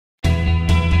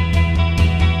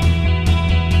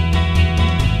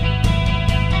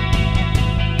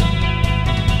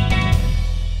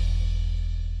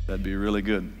be really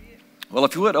good. Well,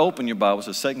 if you would open your Bibles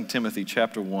to 2 Timothy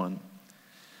chapter 1.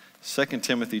 2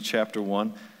 Timothy chapter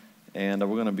 1. And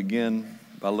we're going to begin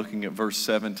by looking at verse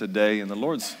 7 today. And the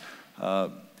Lord's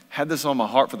had this on my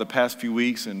heart for the past few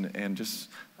weeks, and just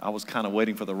I was kind of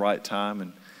waiting for the right time.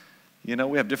 And you know,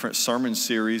 we have different sermon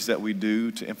series that we do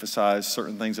to emphasize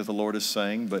certain things that the Lord is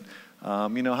saying. But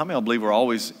you know, how many of you believe we're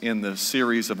always in the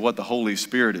series of what the Holy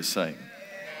Spirit is saying?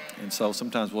 And so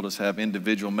sometimes we'll just have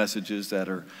individual messages that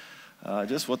are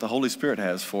just what the Holy Spirit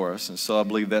has for us. And so I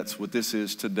believe that's what this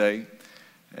is today.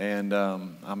 And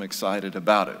I'm excited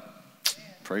about it.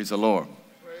 Praise the Lord.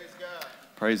 Praise God.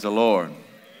 Praise the Lord.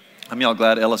 How many of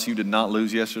y'all glad LSU did not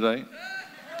lose yesterday?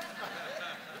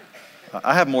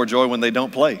 I have more joy when they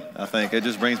don't play, I think. It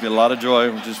just brings me a lot of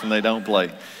joy just when they don't play.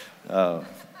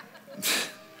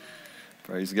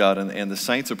 Praise God. And the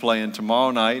Saints are playing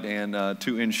tomorrow night, and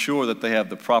to ensure that they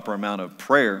have the proper amount of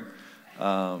prayer,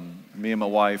 me and my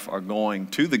wife are going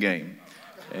to the game.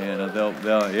 And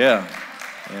yeah.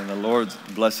 And the Lord's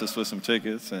blessed us with some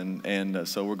tickets, and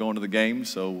so we're going to the game,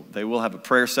 so they will have a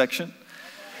prayer section.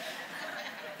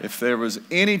 If there was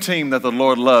any team that the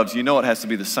Lord loves, you know it has to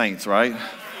be the Saints, right?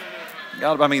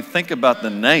 God, I mean, think about the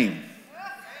name,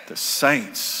 the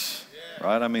Saints,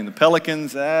 right? I mean, the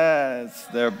Pelicans,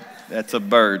 that's a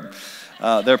bird.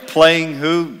 They're playing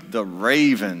who? The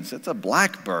Ravens. It's a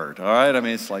blackbird, all right? I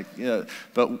mean, it's like, yeah,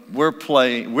 but we're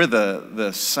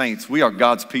the Saints. We are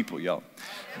God's people, y'all.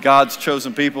 God's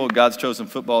chosen people, God's chosen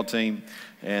football team,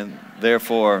 and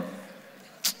therefore,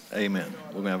 amen.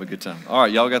 We're going to have a good time. All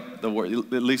right, y'all got the word.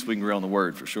 At least we can agree on the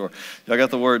word for sure. Y'all got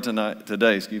the word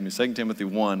today, 2 Timothy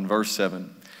 1, verse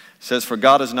 7. It says, "For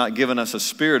God has not given us a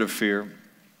spirit of fear,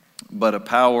 but of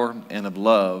power and of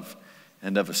love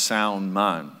and of a sound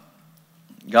mind."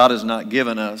 God has not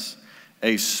given us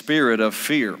a spirit of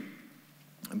fear,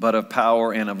 but of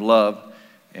power and of love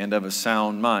and of a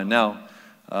sound mind. Now,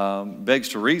 begs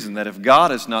to reason that if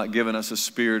God has not given us a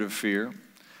spirit of fear,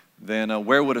 then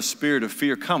where would a spirit of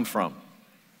fear come from?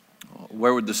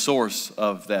 Where would the source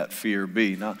of that fear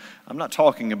be? Now, I'm not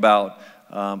talking about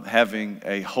having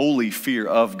a holy fear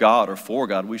of God or for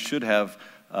God. We should have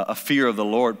a fear of the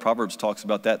Lord. Proverbs talks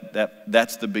about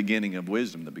that's the beginning of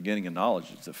wisdom, the beginning of knowledge.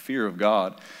 It's the fear of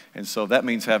God. And so that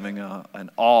means having an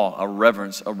awe, a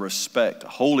reverence, a respect, a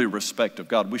holy respect of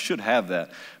God. We should have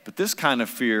that. But this kind of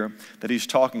fear that he's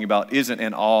talking about isn't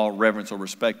an awe, reverence, or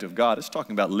respect of God. It's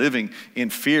talking about living in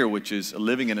fear, which is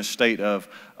living in a state of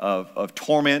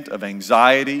torment, of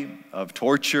anxiety, of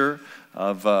torture,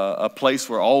 of a place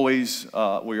where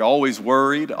you're always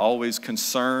worried, always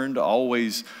concerned,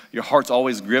 your heart's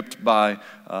always gripped by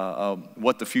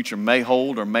what the future may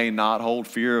hold or may not hold,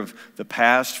 fear of the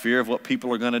past, fear of what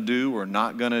people are going to do or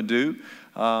not going to do.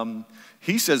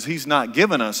 He says he's not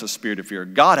given us a spirit of fear.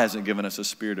 God hasn't given us a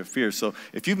spirit of fear. So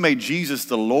if you've made Jesus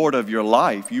the Lord of your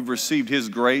life, you've received his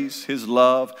grace, his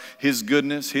love, his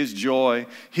goodness, his joy,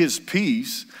 his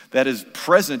peace that is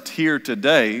present here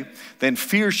today, then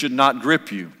fear should not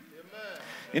grip you.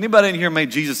 Anybody in here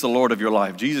made Jesus the Lord of your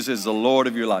life? Jesus is the Lord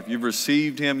of your life. You've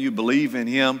received him. You believe in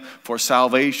him for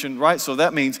salvation, right? So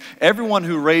that means everyone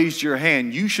who raised your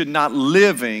hand, you should not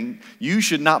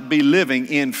be living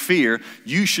in fear.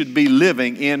 You should be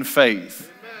living in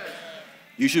faith.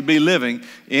 You should be living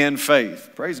in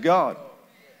faith. Praise God.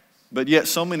 But yet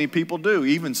so many people do.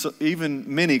 Even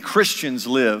many Christians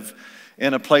live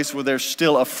in a place where they're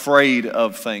still afraid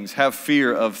of things, have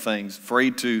fear of things,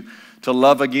 afraid to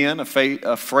love again, afraid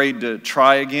to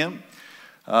try again.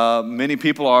 Many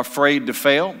people are afraid to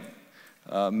fail.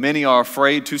 Many are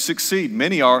afraid to succeed.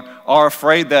 Many are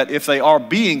afraid that if they are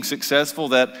being successful,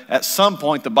 that at some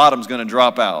point the bottom's going to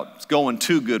drop out. It's going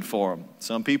too good for them.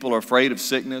 Some people are afraid of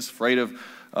sickness, afraid of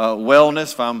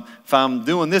wellness. If I'm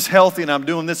doing this healthy and I'm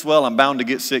doing this well, I'm bound to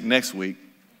get sick next week.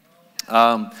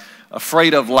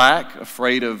 Afraid of lack,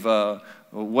 afraid of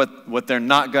what they're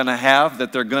not going to have,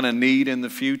 that they're going to need in the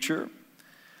future.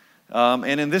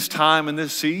 And in this time, in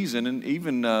this season, and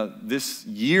even this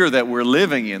year that we're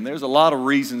living in, there's a lot of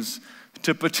reasons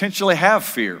to potentially have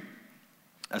fear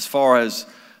as far as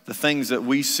the things that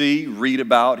we see, read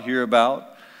about, hear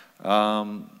about.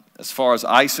 As far as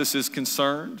ISIS is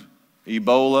concerned,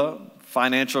 Ebola,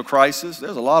 financial crisis,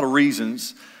 there's a lot of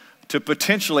reasons to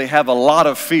potentially have a lot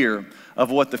of fear of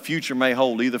what the future may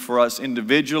hold, either for us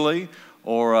individually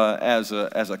or as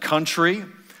a country,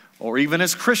 or even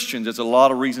as Christians. There's a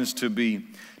lot of reasons to be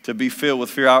filled with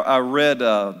fear. I read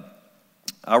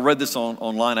this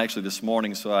online actually this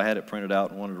morning, so I had it printed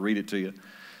out and wanted to read it to you.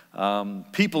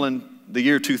 People in the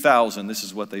year 2000, this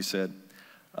is what they said: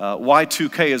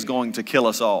 Y2K is going to kill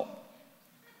us all.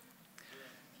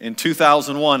 In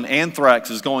 2001, anthrax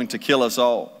is going to kill us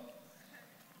all.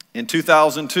 In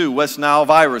 2002, West Nile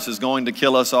virus is going to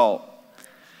kill us all.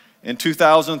 In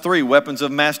 2003, weapons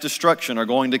of mass destruction are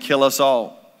going to kill us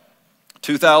all.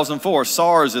 2004,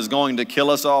 SARS is going to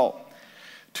kill us all.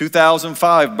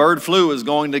 2005, bird flu is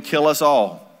going to kill us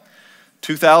all.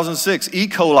 2006, E.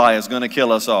 coli is going to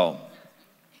kill us all.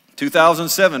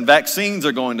 2007, vaccines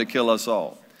are going to kill us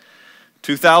all.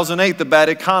 2008, the bad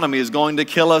economy is going to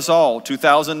kill us all.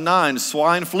 2009,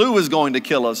 swine flu is going to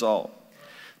kill us all.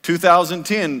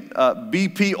 2010,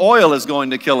 BP oil is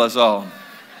going to kill us all.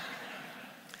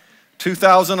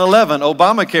 2011,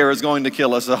 Obamacare is going to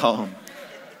kill us all.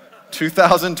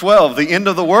 2012, the end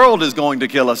of the world is going to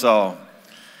kill us all.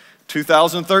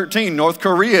 2013, North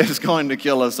Korea is going to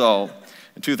kill us all.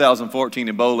 In 2014,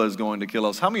 Ebola is going to kill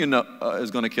us. How many of you know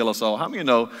is going to kill us all? How many of you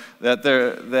know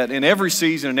that in every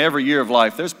season and every year of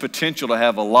life, there's potential to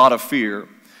have a lot of fear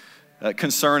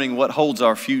concerning what holds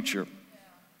our future?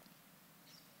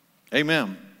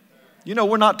 Amen. You know,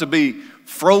 we're not to be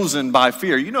frozen by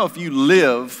fear. You know, if you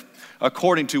live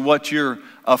according to what you're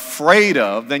afraid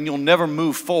of, then you'll never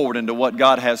move forward into what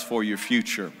God has for your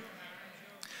future.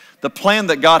 The plan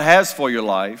that God has for your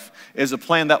life is a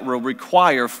plan that will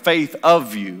require faith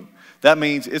of you. That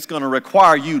means it's going to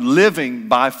require you living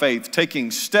by faith, taking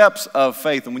steps of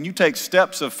faith. And when you take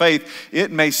steps of faith,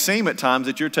 it may seem at times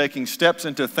that you're taking steps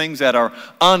into things that are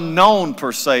unknown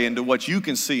per se, into what you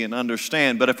can see and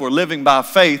understand. But if we're living by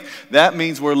faith, that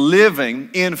means we're living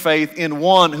in faith in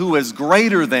one who is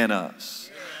greater than us,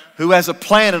 who has a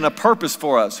plan and a purpose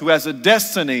for us, who has a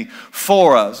destiny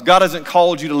for us. God hasn't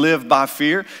called you to live by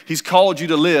fear. He's called you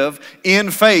to live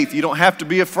in faith. You don't have to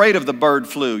be afraid of the bird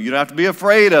flu. You don't have to be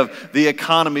afraid of the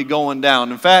economy going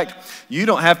down. In fact, you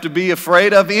don't have to be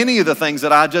afraid of any of the things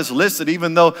that I just listed.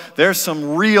 Even though there's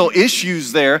some real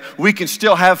issues there, we can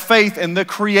still have faith in the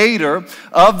creator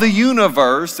of the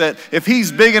universe, that if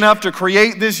he's big enough to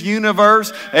create this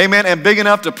universe, amen, and big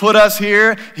enough to put us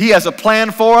here, he has a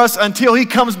plan for us until he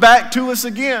comes back to us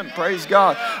again. Praise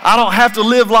God. I don't have to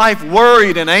live life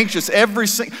worried and anxious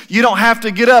you don't have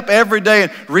to get up every day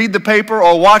and read the paper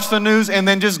or watch the news and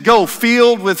then just go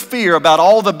filled with fear about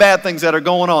all the bad things that are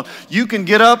going on. You can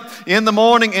get up in the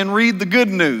morning and read the good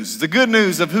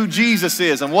news of who Jesus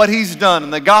is and what he's done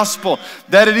and the gospel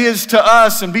that it is to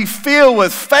us, and be filled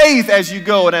with faith as you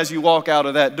go and as you walk out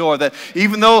of that door, that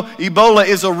even though Ebola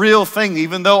is a real thing,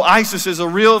 even though ISIS is a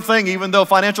real thing, even though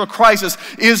financial crisis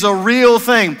is a real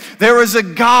thing, there is a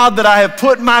God that I have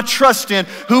put my trust in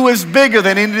who is bigger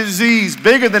than any disease,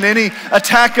 bigger than any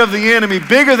attack of the enemy,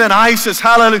 bigger than ISIS,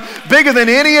 hallelujah, bigger than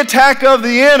any attack of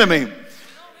the enemy.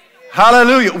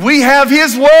 Hallelujah. We have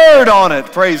his word on it.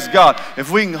 Praise God. If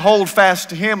we can hold fast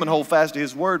to him and hold fast to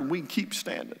his word, we can keep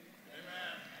standing.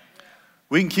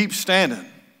 We can keep standing.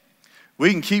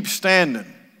 We can keep standing.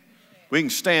 We can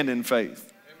stand in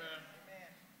faith.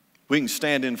 We can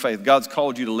stand in faith. God's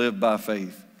called you to live by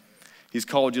faith. He's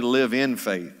called you to live in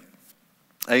faith.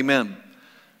 Amen.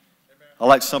 I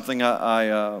like something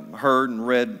I heard and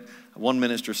read one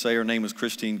minister say. Her name was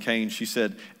Christine Kane. She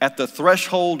said, at the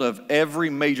threshold of every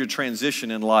major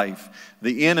transition in life,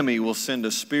 the enemy will send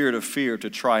a spirit of fear to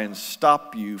try and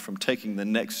stop you from taking the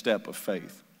next step of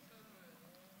faith.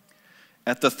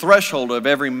 At the threshold of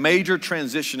every major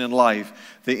transition in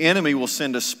life, the enemy will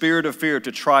send a spirit of fear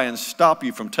to try and stop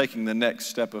you from taking the next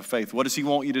step of faith. What does he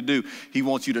want you to do? He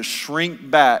wants you to shrink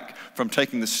back from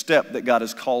taking the step that God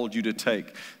has called you to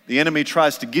take. The enemy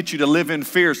tries to get you to live in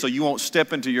fear so you won't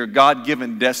step into your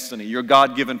God-given destiny, your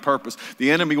God-given purpose.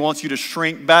 The enemy wants you to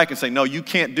shrink back and say, no, you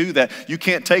can't do that. You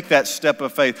can't take that step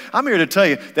of faith. I'm here to tell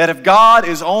you that if God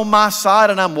is on my side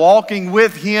and I'm walking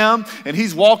with him and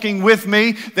he's walking with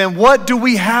me, then what do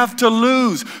we have to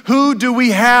lose? Who do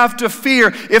we have to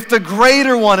fear if the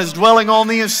greater one is dwelling on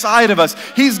the inside of us?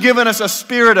 He's given us a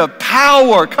spirit of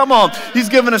power. Come on. He's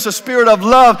given us a spirit of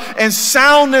love and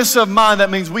soundness of mind.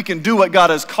 That means we can do what God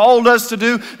has called us to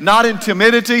do, not in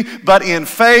timidity, but in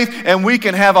faith, and we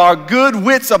can have our good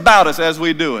wits about us as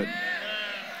we do it.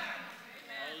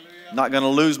 Not going to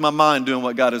lose my mind doing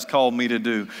what God has called me to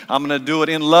do. I'm going to do it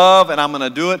in love, and I'm going to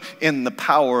do it in the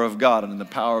power of God and in the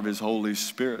power of his Holy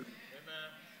Spirit.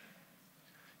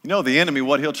 You know, the enemy,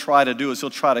 what he'll try to do is he'll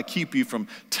try to keep you from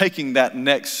taking that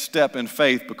next step in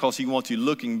faith because he wants you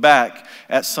looking back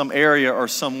at some area or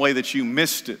some way that you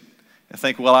missed it and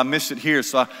think, well, I missed it here,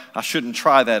 so I shouldn't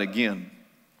try that again.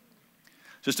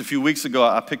 Just a few weeks ago,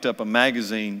 I picked up a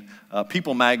magazine,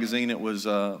 People magazine. It was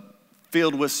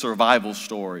filled with survival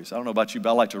stories. I don't know about you, but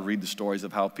I like to read the stories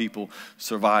of how people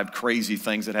survived crazy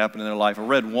things that happened in their life. I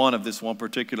read one of this one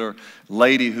particular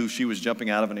lady who she was jumping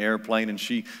out of an airplane, and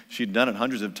she'd done it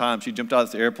hundreds of times. She jumped out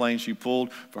of the airplane, she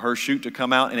pulled for her chute to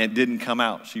come out, and it didn't come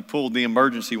out. She pulled the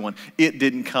emergency one, it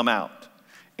didn't come out.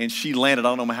 And she landed,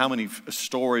 I don't know how many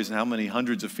stories and how many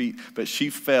hundreds of feet, but she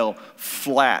fell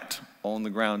flat on the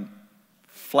ground,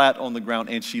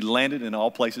 and she landed in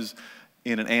all places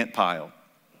in an ant pile.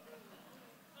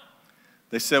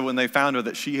 They said when they found her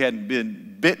that she had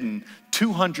been bitten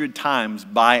 200 times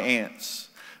by ants,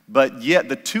 but yet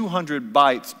the 200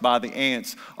 bites by the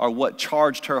ants are what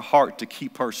charged her heart to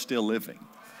keep her still living.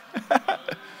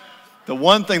 The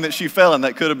one thing that she fell in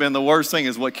that could have been the worst thing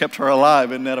is what kept her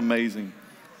alive. Isn't that amazing?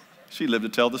 She lived to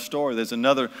tell the story. There's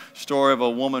another story of a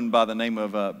woman by the name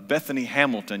of Bethany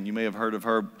Hamilton. You may have heard of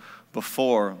her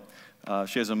before.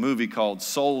 She has a movie called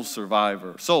Soul Surfer,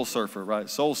 right?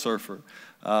 Soul Surfer.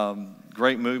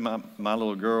 Great movie. My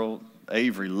little girl,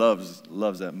 Avery, loves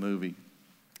that movie.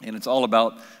 And it's all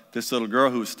about this little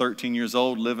girl who was 13 years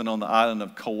old living on the island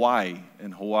of Kauai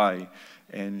in Hawaii.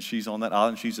 And she's on that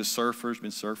island. She's a surfer. She's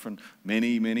been surfing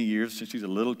many, many years since she's a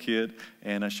little kid.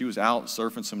 And she was out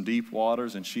surfing some deep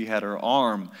waters, and she had her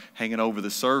arm hanging over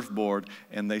the surfboard.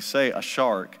 And they say a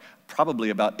shark, probably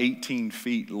about 18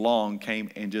 feet long, came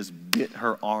and just bit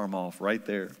her arm off right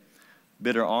there.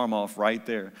 Bit her arm off right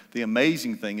there. The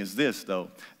amazing thing is this,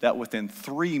 though, that within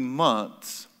 3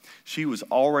 months, she was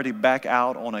already back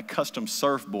out on a custom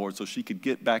surfboard so she could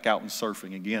get back out and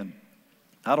surfing again.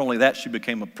 Not only that, she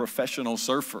became a professional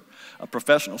surfer,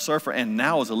 and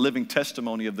now is a living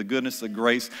testimony of the goodness, the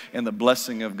grace, and the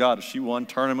blessing of God. She won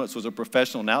tournaments, was a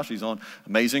professional. Now she's on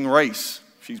Amazing Race.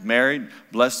 She's married,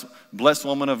 blessed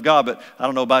woman of God. But I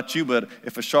don't know about you, but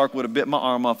if a shark would have bit my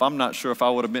arm off, I'm not sure if I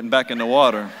would have been back in the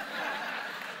water.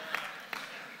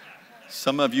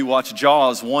 Some of you watch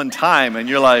Jaws one time, and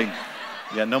you're like,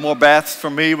 yeah, no more baths for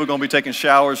me. We're going to be taking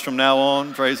showers from now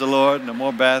on. Praise the Lord. No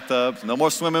more bathtubs. No more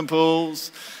swimming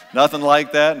pools. Nothing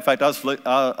like that. In fact, I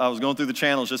was going through the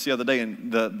channels just the other day,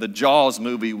 and the Jaws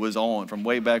movie was on from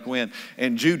way back when.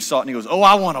 And Jude saw it, and he goes, oh,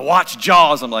 I want to watch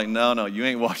Jaws. I'm like, no, you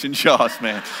ain't watching Jaws,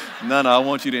 man. No, I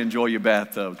want you to enjoy your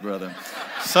bathtubs, brother.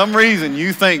 Some reason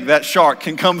you think that shark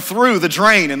can come through the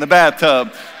drain in the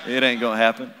bathtub. It ain't going to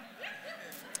happen.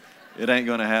 It ain't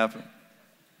going to happen.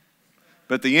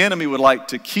 But the enemy would like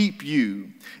to keep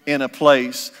you in a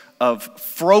place of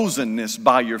frozenness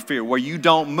by your fear, where you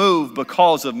don't move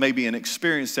because of maybe an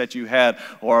experience that you had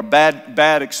or a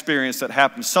bad experience that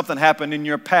happened. Something happened in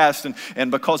your past, and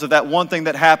because of that one thing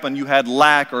that happened, you had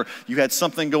lack, or you had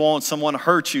something go on, someone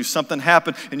hurt you, something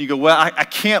happened, and you go, well, I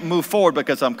can't move forward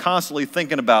because I'm constantly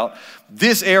thinking about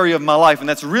this area of my life. And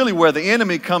that's really where the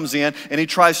enemy comes in, and he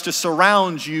tries to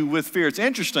surround you with fear. It's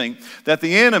interesting that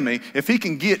the enemy, if he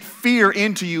can get fear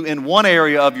into you in one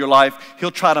area of your life, he'll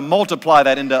try to multiply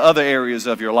that into other areas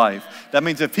of your life. That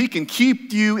means if he can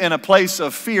keep you in a place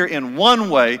of fear in one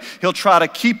way, he'll try to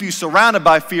keep you surrounded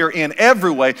by fear in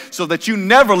every way so that you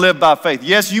never live by faith.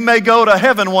 Yes, you may go to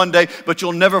heaven one day, but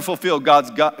you'll never fulfill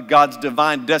God's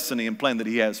divine destiny and plan that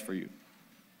he has for you.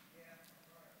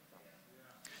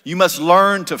 You must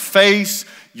learn to face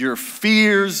your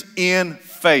fears in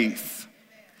faith.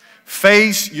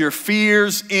 Face your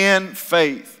fears in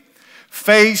faith.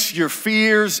 Face your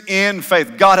fears in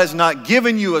faith. God has not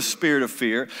given you a spirit of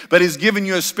fear, but he's given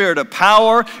you a spirit of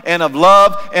power and of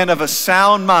love and of a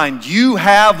sound mind. You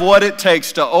have what it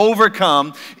takes to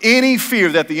overcome any fear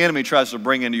that the enemy tries to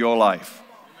bring into your life.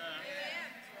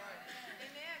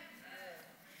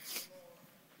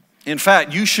 In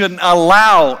fact, you shouldn't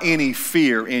allow any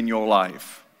fear in your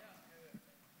life.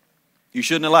 You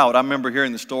shouldn't allow it. I remember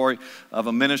hearing the story of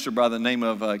a minister by the name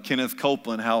of Kenneth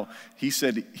Copeland, how he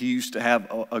said he used to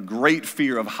have a great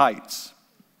fear of heights.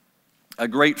 A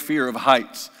great fear of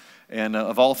heights. And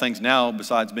of all things now,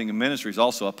 besides being a minister, he's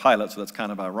also a pilot, so that's kind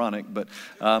of ironic. But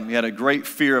he had a great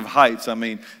fear of heights. I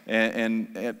mean,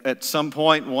 and at some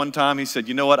point, one time, he said,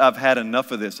 you know what, I've had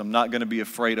enough of this. I'm not going to be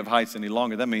afraid of heights any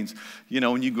longer. That means,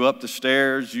 when you go up the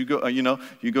stairs, you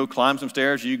go climb some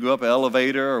stairs, you go up an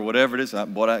elevator or whatever it is.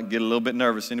 Boy, I get a little bit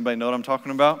nervous. Anybody know what I'm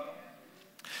talking about?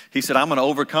 He said, I'm going to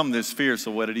overcome this fear.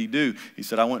 So what did he do? He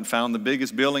said, I went and found the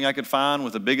biggest building I could find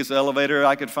with the biggest elevator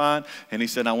I could find. And he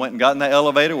said, I went and got in that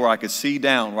elevator where I could see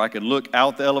down, where I could look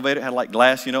out the elevator. It had like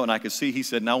glass, and I could see. He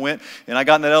said, and I went and I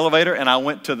got in that elevator and I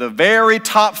went to the very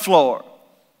top floor.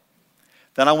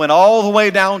 Then I went all the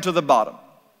way down to the bottom.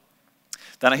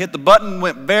 Then I hit the button,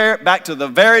 went back to the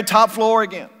very top floor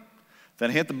again. Then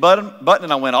I hit the button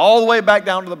and I went all the way back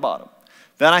down to the bottom.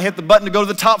 Then I hit the button to go to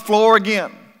the top floor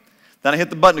again. Then I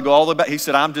hit the button to go all the way back. He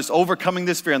said, I'm just overcoming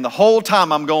this fear. And the whole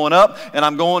time I'm going up and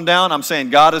I'm going down, I'm saying,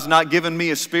 God has not given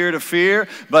me a spirit of fear,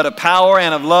 but a power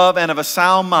and of love and of a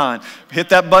sound mind. Hit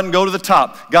that button, go to the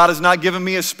top. God has not given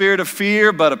me a spirit of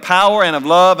fear, but a power and of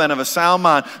love and of a sound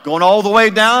mind. Going all the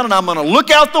way down, and I'm going to look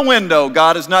out the window.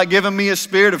 God has not given me a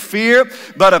spirit of fear,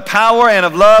 but a power and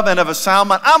of love and of a sound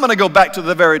mind. I'm going to go back to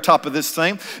the very top of this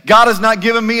thing. God has not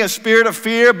given me a spirit of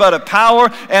fear, but a power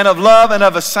and of love and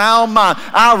of a sound mind.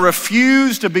 I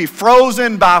refuse to be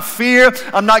frozen by fear.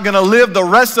 I'm not going to live the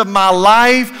rest of my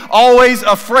life always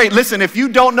afraid. Listen, if you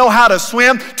don't know how to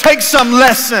swim, take some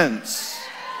lessons.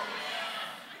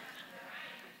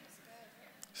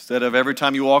 Instead of every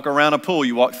time you walk around a pool,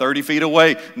 you walk 30 feet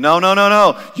away. No.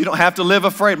 You don't have to live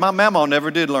afraid. My mama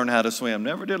never did learn how to swim.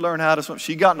 Never did learn how to swim.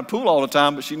 She got in the pool all the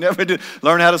time, but she never did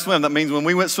learn how to swim. That means when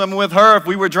we went swimming with her, if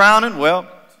we were drowning, well,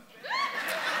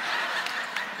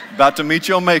 about to meet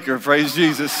your maker, praise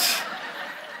Jesus.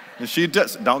 And she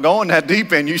does, don't go in that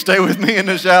deep end. You stay with me in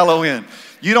the shallow end.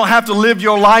 You don't have to live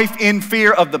your life in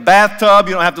fear of the bathtub.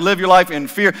 You don't have to live your life in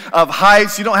fear of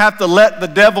heights. You don't have to let the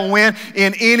devil win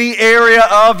in any area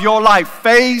of your life.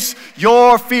 Face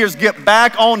your fears. Get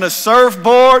back on the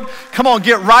surfboard. Come on,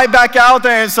 get right back out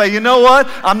there and say, you know what?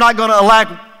 I'm not going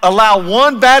to allow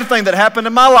one bad thing that happened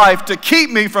in my life to keep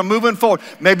me from moving forward.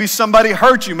 Maybe somebody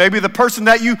hurt you. Maybe the person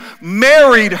that you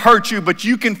married hurt you, but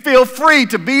you can feel free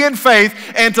to be in faith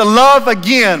and to love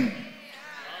again.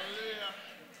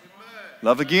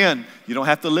 Love again. You don't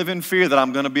have to live in fear that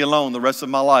I'm going to be alone the rest of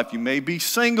my life. You may be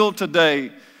single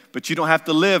today, but you don't have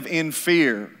to live in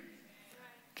fear.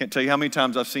 Can't tell you how many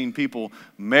times I've seen people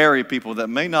marry people that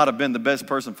may not have been the best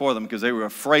person for them because they were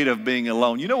afraid of being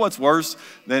alone. You know what's worse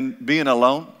than being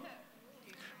alone?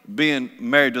 Being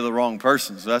married to the wrong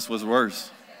person. So that's what's worse.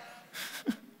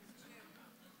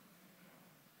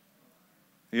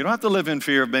 You don't have to live in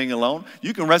fear of being alone.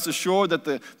 You can rest assured that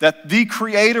the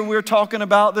Creator we're talking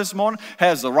about this morning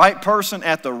has the right person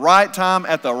at the right time,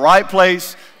 at the right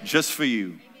place, just for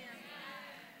you.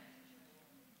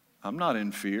 I'm not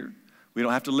in fear. We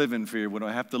don't have to live in fear. We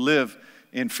don't have to live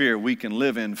in fear. We can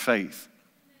live in faith.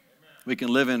 We can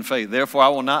live in faith. Therefore, I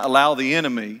will not allow the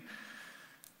enemy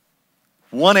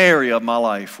one area of my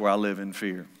life where I live in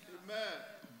fear.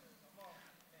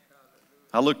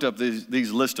 I looked up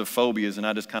these list of phobias, and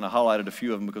I just kind of highlighted a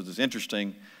few of them because it's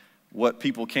interesting what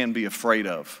people can be afraid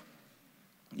of.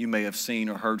 You may have seen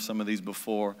or heard some of these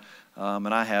before,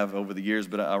 and I have over the years,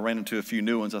 but I ran into a few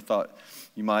new ones I thought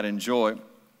you might enjoy.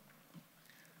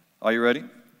 Are you ready?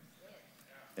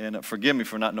 And forgive me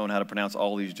for not knowing how to pronounce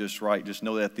all these just right. Just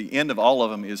know that at the end of all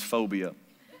of them is phobia.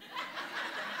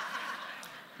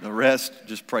 The rest,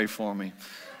 just pray for me.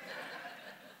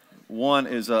 One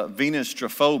is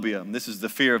Venustrophobia. This is the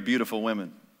fear of beautiful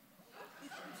women.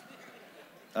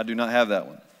 I do not have that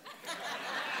one.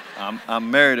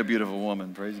 I'm married to a beautiful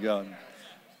woman, praise God.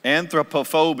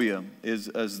 Anthropophobia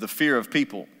is the fear of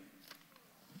people.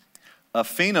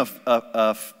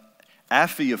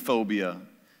 Aphiophobia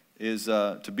is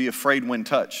to be afraid when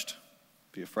touched.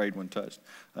 Be afraid when touched.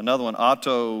 Another one,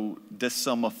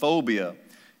 autodesmophobia,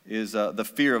 is the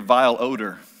fear of vile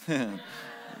odor.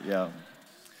 Yeah.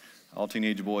 All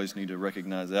teenage boys need to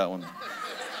recognize that one.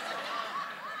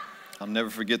 I'll never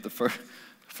forget the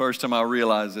first time I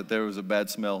realized that there was a bad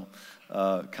smell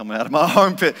coming out of my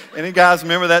armpit. Any guys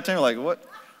remember that time? Like, what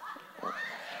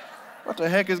the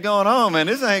heck is going on, man?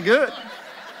 This ain't good.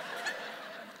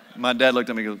 My dad looked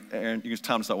at me and goes, Aaron, it's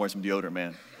time to start wearing some deodorant,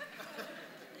 man.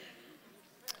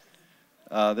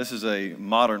 This is a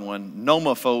modern one.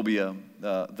 Nomophobia,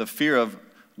 the fear of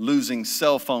losing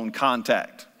cell phone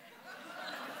contact.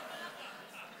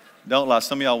 Don't lie.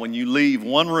 Some of y'all, when you leave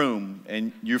one room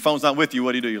and your phone's not with you,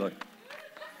 what do? You're like,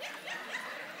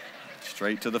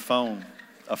 straight to the phone.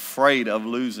 Afraid of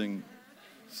losing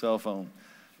cell phone.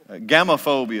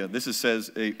 Gamophobia. This says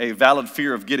a valid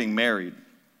fear of getting married.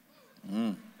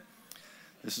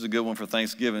 This is a good one for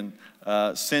Thanksgiving.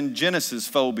 Syngenesis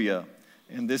phobia.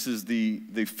 And this is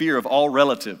the fear of all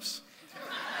relatives.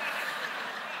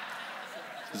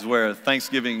 This is where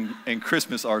Thanksgiving and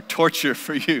Christmas are torture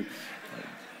for you.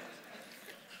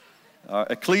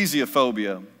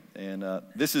 Ecclesiophobia, and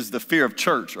this is the fear of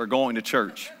church or going to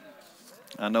church.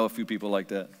 I know a few people like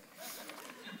that.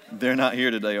 They're not here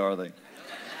today, are they?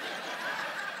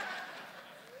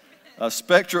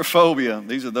 Spectrophobia,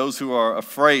 these are those who are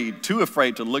too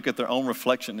afraid to look at their own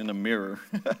reflection in a mirror.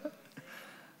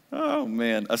 Oh,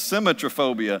 man.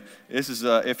 Asymmetrophobia, this is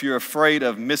if you're afraid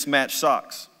of mismatched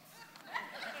socks.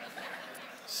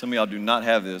 Some of y'all do not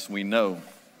have this, we know.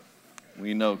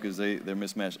 We know because they're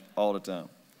mismatched all the time.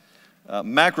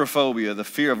 Macrophobia, the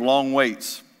fear of long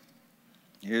waits.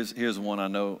 Here's one I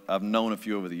know. I've known a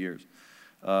few over the years.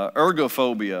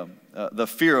 Ergophobia, the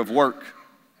fear of work.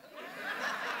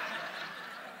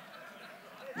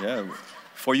 Yeah.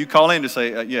 Before you call in to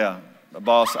say, yeah,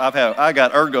 boss, I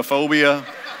got ergophobia.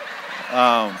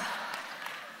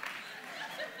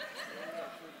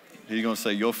 He's going to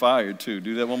say, you're fired too.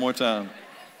 Do that one more time.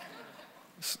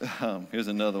 Here's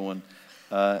another one.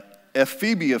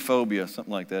 Phobia,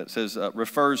 something like that. It says,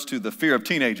 refers to the fear of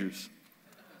teenagers.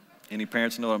 Any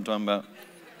parents know what I'm talking about?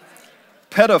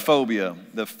 Pedophobia,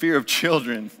 the fear of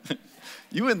children.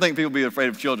 You wouldn't think people be afraid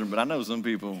of children, but I know some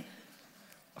people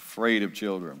afraid of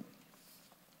children.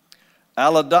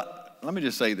 Let me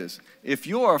just say this. If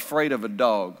you're afraid of a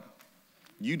dog,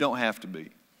 you don't have to be.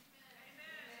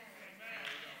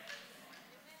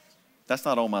 That's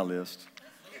not on my list.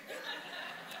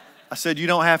 I said you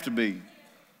don't have to be.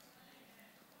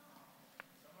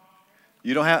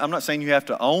 You don't have, I'm not saying you have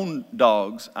to own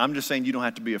dogs. I'm just saying you don't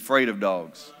have to be afraid of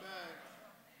dogs.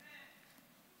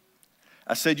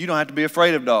 I said you don't have to be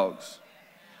afraid of dogs.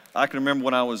 I can remember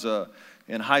when I was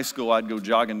in high school, I'd go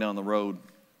jogging down the road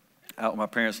out where my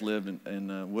parents lived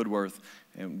in Woodworth,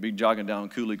 and be jogging down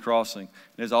Cooley Crossing. And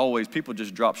there's always, people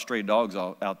just drop stray dogs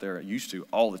out there, used to,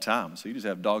 all the time. So you just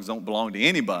have dogs that don't belong to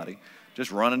anybody,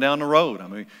 just running down the road. I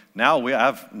mean, now I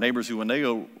have neighbors who, when they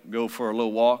go for a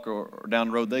little walk or down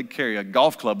the road, they carry a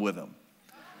golf club with them.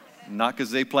 Not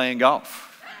because they playing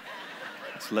golf.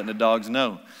 Just letting the dogs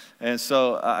know. And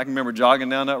so I can remember jogging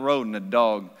down that road, and the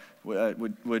dog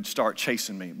would start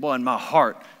chasing me. Boy, in my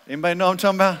heart, anybody know what I'm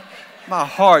talking about? My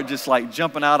heart just like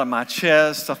jumping out of my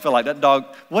chest. I feel like that dog,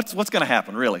 what's going to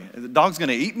happen, really? The dog's going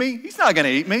to eat me? He's not going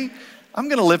to eat me. I'm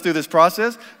going to live through this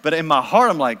process. But in my heart,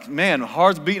 I'm like, man, my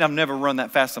heart's beating. I've never run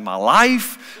that fast in my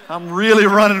life. I'm really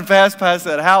running fast past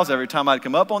that house. Every time I'd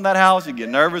come up on that house, you get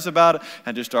nervous about it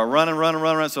and just start running.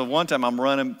 So one time I'm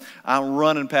running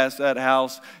past that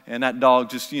house, and that dog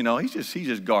just, he's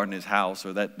just guarding his house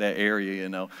or that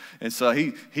area, And so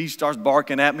he starts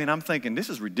barking at me, and I'm thinking, this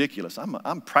is ridiculous.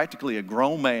 I'm practically a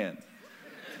grown man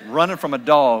running from a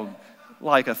dog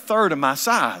like a third of my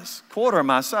size, quarter of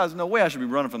my size. No way I should be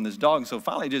running from this dog. And so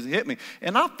finally it just hit me.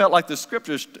 And I felt like the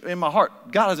scriptures in my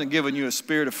heart, God hasn't given you a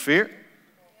spirit of fear,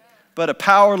 but a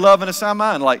power, love, and a sound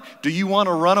mind. Like, do you want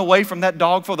to run away from that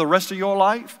dog for the rest of your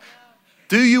life?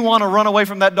 Do you want to run away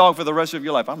from that dog for the rest of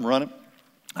your life? I'm running.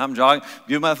 I'm jogging,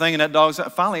 doing my thing, and that dog's,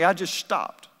 finally I just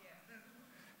stopped.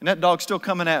 And that dog's still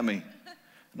coming at me.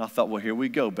 And I thought, well, here we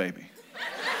go, baby.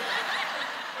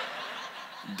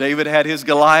 David had his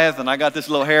Goliath, and I got this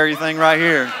little hairy thing right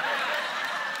here.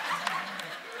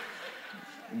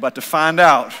 I'm about to find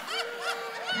out.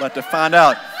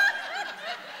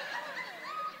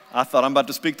 I thought, I'm about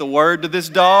to speak the word to this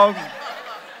dog.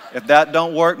 If that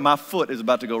don't work, my foot is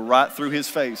about to go right through his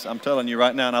face. I'm telling you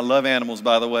right now, and I love animals,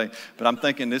 by the way. But I'm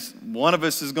thinking, one of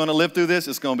us is going to live through this.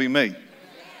 It's going to be me.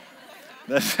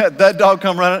 That dog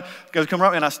come running,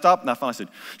 and I stopped, and I finally said,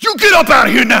 you get up out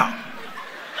of here now.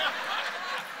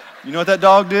 You know what that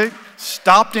dog did?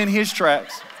 Stopped in his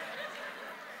tracks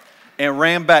and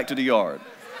ran back to the yard.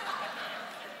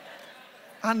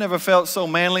 I never felt so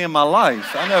manly in my life.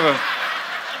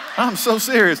 I'm so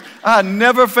serious. I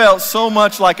never felt so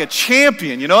much like a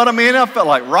champion. You know what I mean? I felt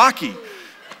like Rocky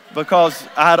because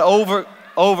I had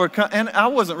overcome, and I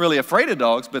wasn't really afraid of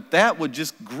dogs, but that would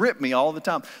just grip me all the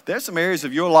time. There's some areas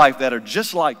of your life that are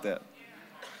just like that.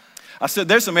 I said,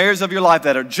 there's some areas of your life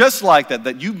that are just like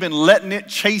that you've been letting it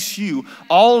chase you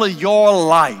all of your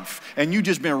life. And you've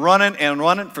just been running and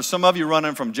running. For some of you,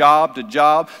 running from job to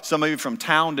job. Some of you from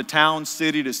town to town,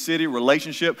 city to city,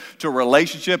 relationship to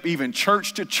relationship, even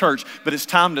church to church. But it's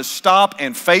time to stop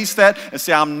and face that and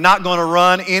say, I'm not going to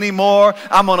run anymore.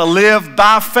 I'm going to live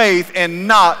by faith and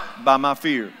not by my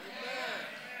fear.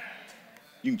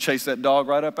 You can chase that dog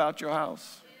right up out your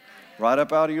house. Right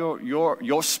up out of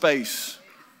your space.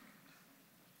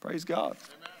 Praise God.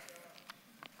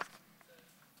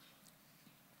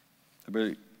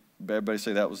 Everybody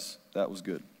say that was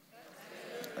good.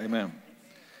 Amen.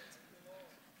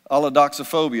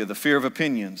 Allodoxophobia, the fear of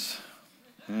opinions.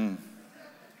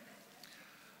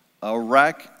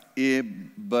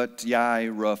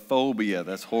 Arachibutyarophobia,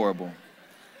 that's horrible.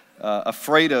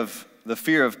 Afraid of the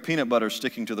fear of peanut butter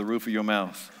sticking to the roof of your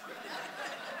mouth.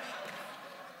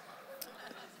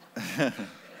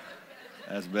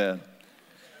 That's bad.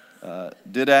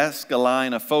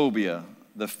 Didascalinophobia,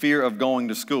 the fear of going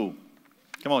to school.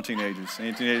 Come on, teenagers.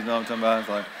 Any teenagers know what I'm talking about? It's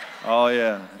like, oh,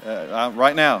 yeah.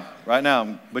 Right now.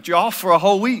 But you're off for a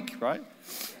whole week, right?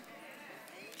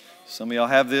 Some of y'all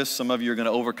have this. Some of you are going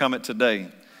to overcome it today.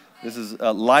 This is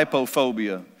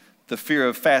lipophobia, the fear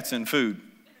of fats in food.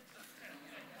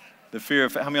 The fear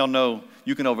of, how many of y'all know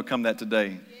you can overcome that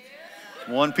today?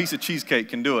 One piece of cheesecake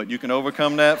can do it. You can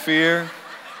overcome that fear.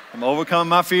 I'm overcoming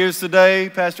my fears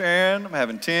today, Pastor Aaron. I'm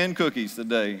having 10 cookies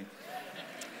today.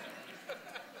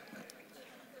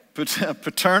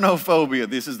 Paternophobia.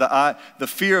 This is the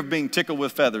fear of being tickled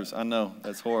with feathers. I know,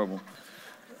 that's horrible.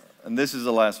 And this is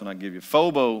the last one I give you.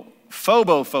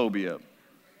 Phobophobia.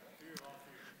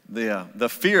 The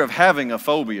fear of having a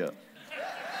phobia.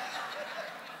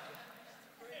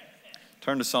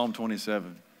 Turn to Psalm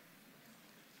 27.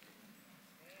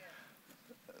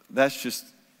 That's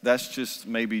just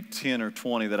maybe 10 or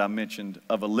 20 that I mentioned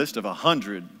of a list of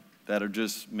 100 that are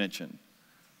just mentioned.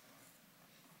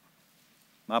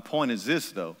 My point is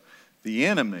this, though. The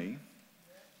enemy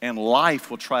and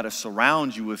life will try to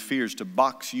surround you with fears to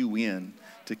box you in,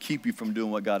 to keep you from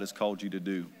doing what God has called you to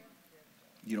do.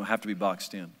 You don't have to be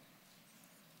boxed in.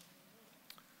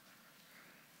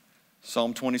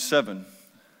 Psalm 27,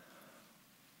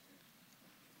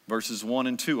 verses 1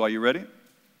 and 2. Are you ready?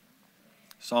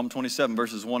 Psalm 27,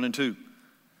 verses 1 and 2.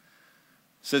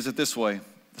 Says it this way.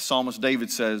 The psalmist David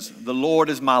says, "The Lord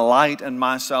is my light and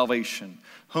my salvation.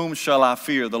 Whom shall I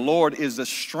fear? The Lord is the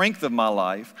strength of my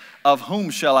life. Of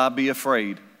whom shall I be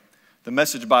afraid?" The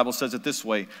Message Bible says it this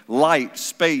way. Light,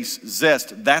 space,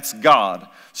 zest, that's God.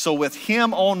 So with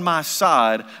him on my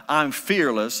side, I'm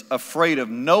fearless, afraid of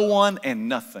no one and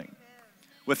nothing.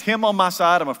 With him on my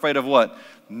side, I'm afraid of what?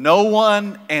 No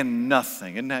one and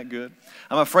nothing. Isn't that good?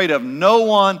 I'm afraid of no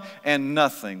one and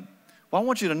nothing. Well, I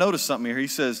want you to notice something here. He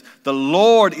says, the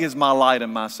Lord is my light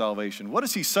and my salvation. What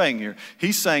is he saying here?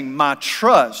 He's saying my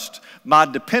trust, my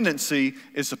dependency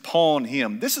is upon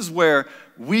him. This is where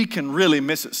we can really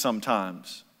miss it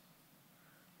sometimes.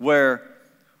 Where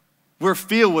we're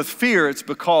filled with fear, it's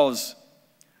because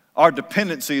our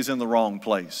dependency is in the wrong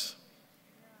place.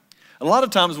 A lot of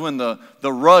times when the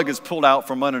rug is pulled out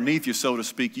from underneath you, so to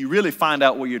speak, you really find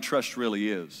out where your trust really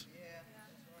is.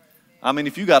 I mean,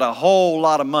 if you got a whole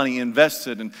lot of money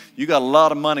invested and you got a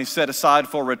lot of money set aside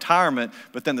for retirement,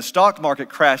 but then the stock market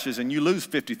crashes and you lose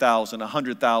 50,000,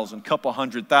 100,000, couple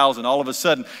 100,000, all of a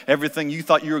sudden everything you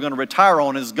thought you were going to retire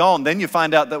on is gone. Then you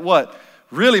find out that what?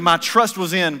 Really, my trust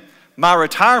was in my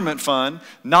retirement fund,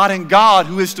 not in God,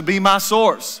 who is to be my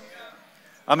source.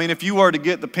 I mean, if you were to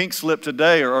get the pink slip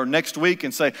today or next week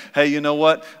and say, hey, you know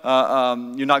what,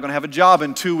 you're not going to have a job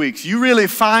in 2 weeks, you really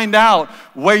find out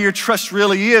where your trust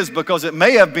really is, because it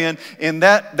may have been in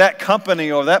that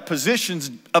company or that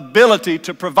position's ability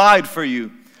to provide for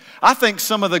you. I think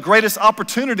some of the greatest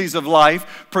opportunities of life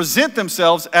present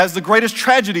themselves as the greatest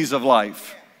tragedies of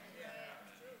life.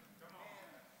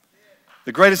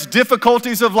 The greatest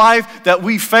difficulties of life that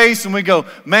we face and we go,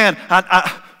 man,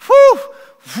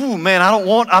 man, I don't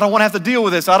want to have to deal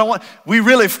with this. We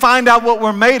really find out what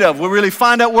we're made of. We really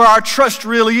find out where our trust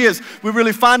really is. We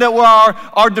really find out where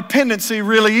our dependency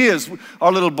really is.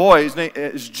 Our little boy, his name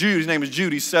is Jude. His name is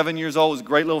Jude. He's 7 years old. He's a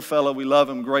great little fellow. We love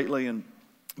him greatly.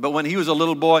 But when he was a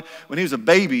little boy, when he was a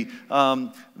baby,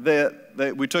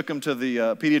 we took him to the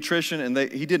pediatrician, and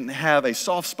he didn't have a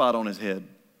soft spot on his head.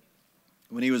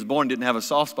 When he was born, didn't have a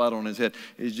soft spot on his head.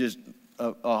 It's just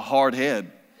a hard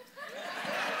head.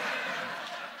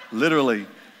 Literally.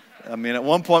 I mean, at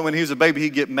one point when he was a baby,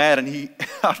 he'd get mad, and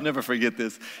I'll never forget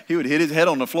this. He would hit his head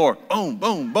on the floor. Boom,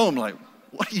 boom, boom. Like,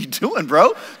 what are you doing,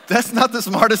 bro? That's not the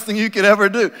smartest thing you could ever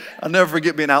do. I'll never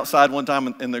forget being outside one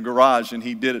time in the garage, and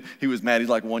he did it. He was mad. He's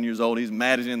like 1 year old. He's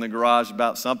mad as in the garage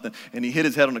about something, and he hit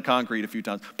his head on the concrete a few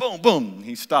times. Boom, boom.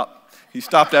 He stopped. He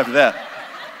stopped after that.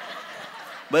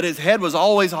 But his head was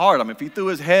always hard. I mean, if he threw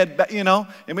his head back,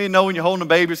 anybody know when you're holding a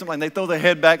baby or something, and they throw their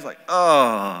head back, it's like,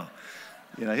 oh.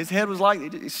 His head was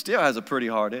like, he still has a pretty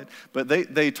hard head. But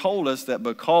they told us that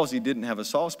because he didn't have a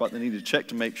soft spot, they needed to check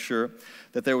to make sure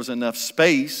that there was enough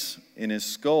space in his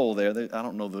skull there. I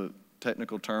don't know the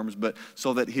technical terms, but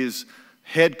so that his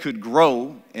head could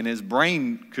grow and his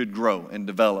brain could grow and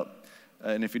develop.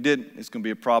 And if he didn't, it's going to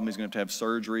be a problem. He's going to have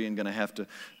surgery, and we're going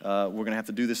to have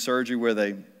to do this surgery where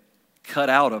they cut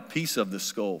out a piece of the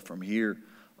skull from here,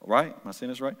 right? Am I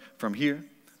saying this right? From here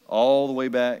all the way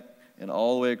back and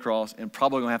all the way across, and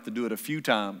probably going to have to do it a few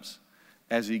times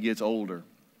as he gets older.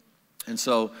 And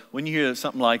so when you hear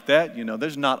something like that,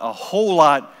 there's not a whole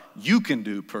lot you can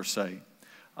do per se.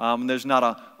 There's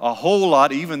not a whole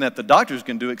lot even that the doctors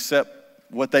can do except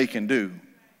what they can do,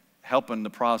 helping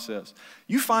the process.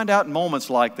 You find out in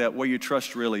moments like that where your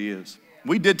trust really is.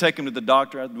 We did take him to the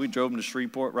doctor. We drove him to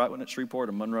Shreveport, right? Wasn't it Shreveport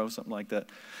or Monroe, something like that?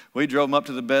 We drove him up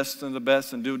to the best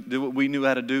and do what we knew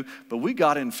how to do. But we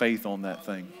got in faith on that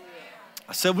thing.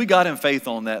 I said, we got in faith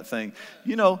on that thing.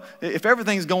 You know, if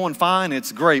everything's going fine,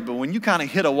 it's great. But when you kind of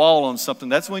hit a wall on something,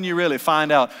 that's when you really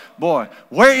find out, boy,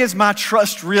 where is my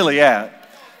trust really at?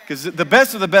 Because the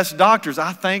best of the best doctors,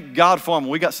 I thank God for them.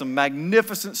 We got some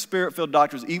magnificent Spirit-filled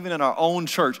doctors, even in our own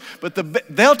church. But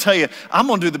they'll tell you, I'm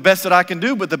going to do the best that I can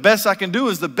do, but the best I can do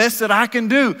is the best that I can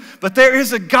do. But there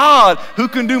is a God who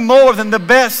can do more than the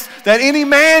best that any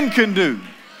man can do.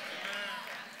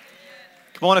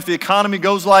 Come on, if the economy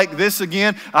goes like this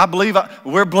again, I believe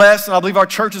we're blessed, and I believe our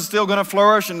church is still going to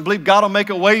flourish, and I believe God will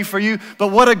make a way for you. But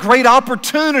what a great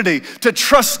opportunity to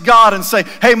trust God and say,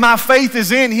 hey, my faith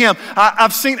is in Him.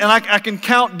 I've seen, and I can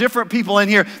count different people in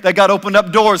here that God opened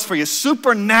up doors for you,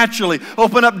 supernaturally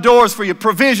opened up doors for you,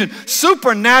 provision,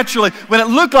 supernaturally, when it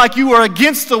looked like you were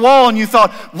against the wall and you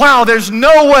thought, wow, there's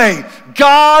no way.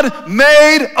 God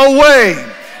made a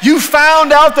way. You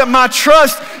found out that my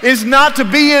trust is not to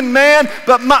be in man,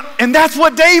 and that's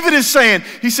what David is saying.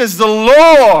 He says, the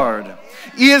Lord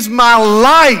is my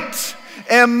light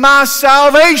and my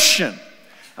salvation.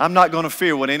 I'm not going to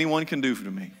fear what anyone can do to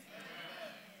me.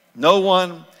 No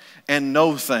one and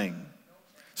no thing.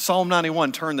 Psalm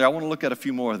 91, turn there. I want to look at a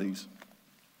few more of these.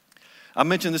 I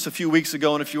mentioned this a few weeks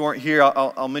ago, and if you weren't here,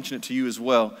 I'll mention it to you as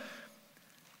well.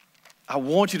 I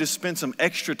want you to spend some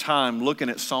extra time looking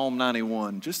at Psalm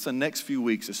 91, just the next few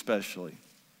weeks especially.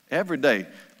 Every day,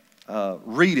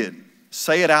 read it,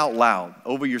 say it out loud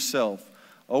over yourself,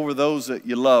 over those that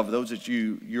you love, those that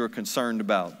you're concerned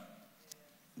about,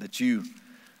 that you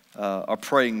are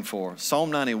praying for.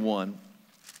 Psalm 91.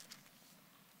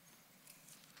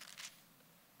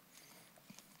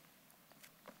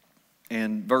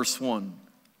 And verse 1.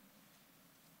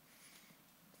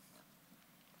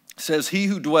 Says, he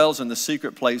who dwells in the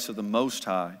secret place of the Most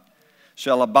High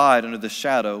shall abide under the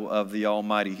shadow of the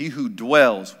Almighty. He who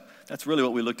dwells, that's really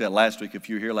what we looked at last week. If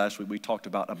you were here last week, we talked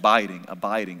about abiding.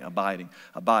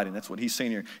 That's what he's saying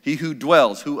here. He who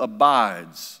dwells, who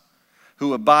abides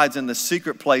in the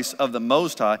secret place of the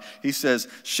Most High, he says,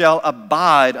 shall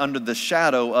abide under the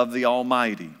shadow of the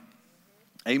Almighty.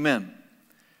 Amen.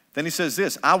 Then he says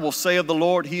this, I will say of the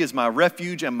Lord, He is my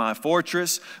refuge and my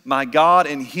fortress, my God,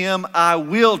 in Him I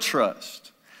will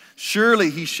trust. Surely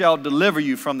He shall deliver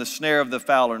you from the snare of the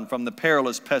fowler and from the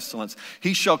perilous pestilence.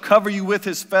 He shall cover you with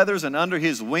His feathers, and under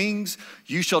His wings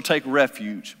you shall take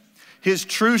refuge. His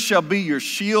truth shall be your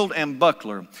shield and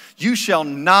buckler. You shall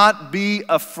not be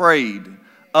afraid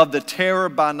of the terror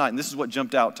by night. And this is what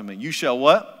jumped out to me. You shall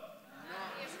what?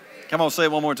 Come on, say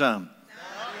it one more time.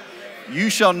 You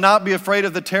shall not be afraid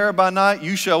of the terror by night.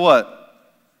 You shall what?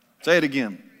 Say it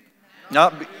again.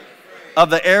 Not be, of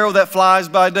the arrow that flies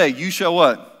by day. You shall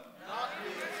what?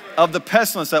 Of the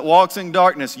pestilence that walks in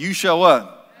darkness. You shall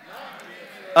what?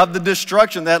 Of the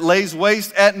destruction that lays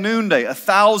waste at noonday.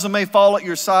 1,000 may fall at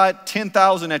your side,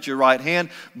 10,000 at your right hand,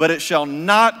 but it shall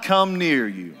not come near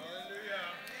you.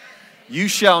 You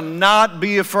shall not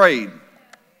be afraid.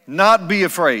 Not be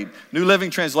afraid. New Living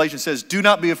Translation says, do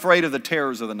not be afraid of the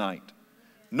terrors of the night,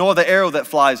 nor the arrow that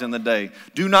flies in the day.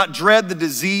 Do not dread the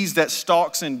disease that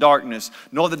stalks in darkness,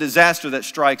 nor the disaster that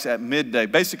strikes at midday.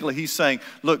 Basically, he's saying,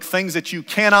 look, things that you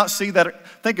cannot see,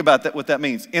 think about that, what that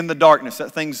means. In the darkness,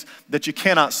 that things that you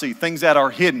cannot see, things that are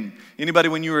hidden. Anybody,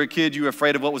 when you were a kid, you were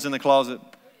afraid of what was in the closet?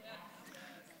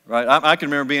 Right? I can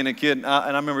remember being a kid, and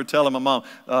I remember telling my mom,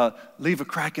 leave a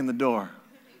crack in the door.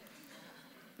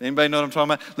 Anybody know what I'm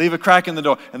talking about? Leave a crack in the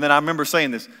door. And then I remember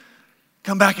saying this,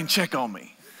 come back and check on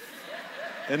me.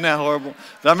 Isn't that horrible?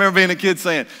 So I remember being a kid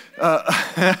saying,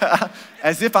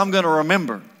 as if I'm going to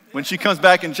remember when she comes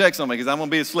back and checks on me because I'm going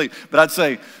to be asleep. But I'd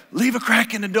say, leave a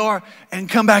crack in the door and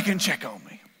come back and check on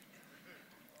me.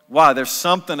 Why? There's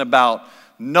something about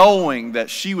knowing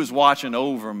that she was watching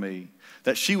over me,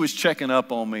 that she was checking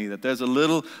up on me, that there's a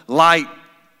little light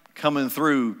coming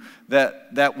through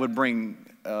that would bring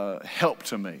help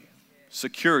to me,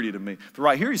 security to me. But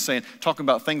right here he's saying, talking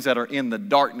about things that are in the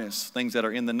darkness, things that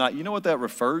are in the night. You know what that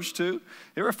refers to?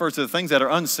 It refers to the things that are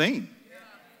unseen.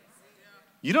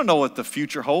 You don't know what the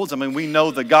future holds. I mean, we know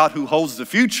the God who holds the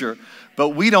future, but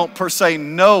we don't per se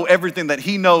know everything that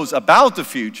He knows about the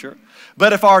future.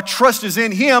 But if our trust is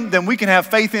in Him, then we can have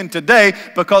faith in today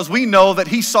because we know that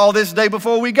He saw this day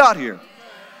before we got here.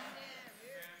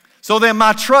 So then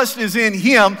my trust is in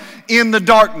Him in the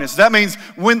darkness. That means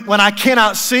when I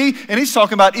cannot see, and he's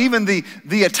talking about even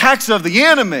the attacks of the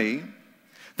enemy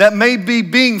that may be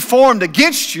being formed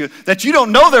against you, that you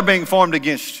don't know they're being formed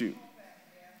against you.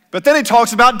 But then he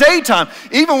talks about daytime.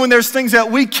 Even when there's things that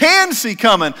we can see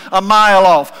coming a mile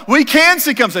off. We can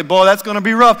see coming. Say, boy, that's going to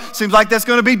be rough. Seems like that's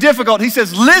going to be difficult. He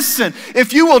says, listen,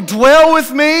 if you will dwell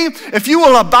with me, if you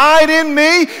will abide in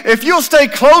me, if you'll stay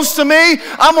close to me,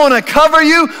 I'm going to cover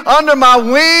you under my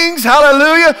wings.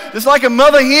 Hallelujah. Just like a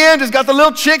mother hen just got the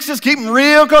little chicks, just keep them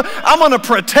real close. I'm going to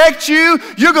protect you.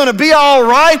 You're going to be all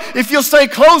right if you'll stay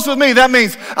close with me. That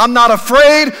means I'm not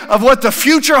afraid of what the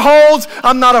future holds.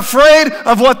 I'm not afraid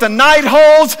of what the night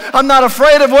holds. I'm not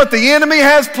afraid of what the enemy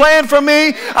has planned for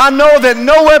me. I know that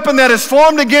no weapon that is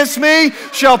formed against me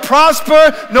shall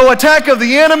prosper. No attack of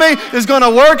the enemy is going to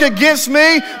work against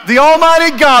me. The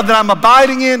Almighty God that I'm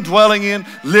abiding in, dwelling in,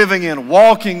 living in,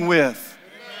 walking with.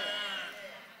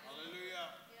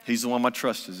 He's the one my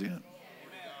trust is in.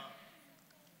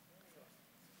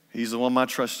 He's the one my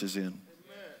trust is in.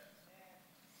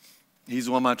 He's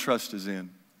the one my trust is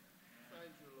in.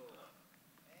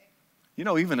 You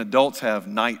know, even adults have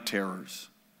night terrors.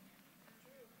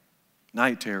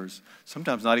 Night terrors.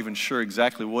 Sometimes not even sure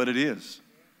exactly what it is.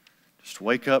 Just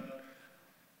wake up.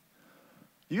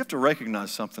 You have to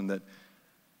recognize something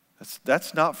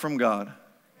that's not from God.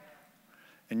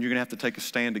 And you're going to have to take a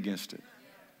stand against it.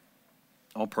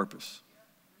 On purpose.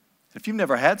 If you've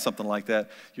never had something like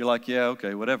that, you're like, yeah,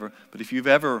 okay, whatever. But if you've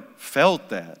ever felt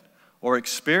that or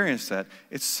experienced that,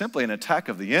 it's simply an attack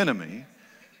of the enemy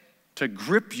to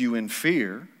grip you in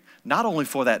fear, not only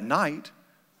for that night,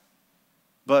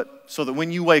 but so that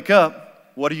when you wake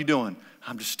up, what are you doing?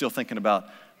 I'm just still thinking about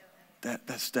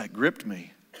that gripped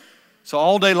me. So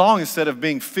all day long, instead of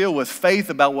being filled with faith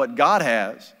about what God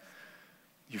has,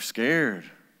 you're scared,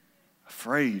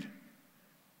 afraid,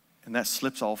 and that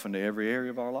slips off into every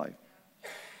area of our life.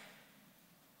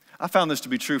 I found this to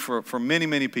be true for many,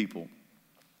 many people,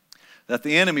 that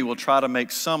the enemy will try to make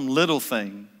some little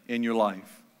thing in your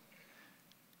life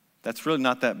that's really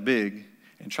not that big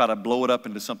and try to blow it up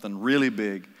into something really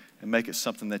big and make it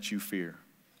something that you fear.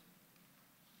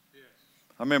 Yes.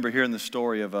 I remember hearing the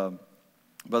story of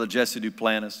Brother Jesse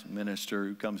Duplantis, a minister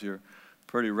who comes here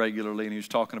pretty regularly, and he was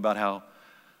talking about how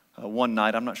one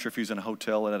night, I'm not sure if he was in a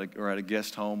hotel or at a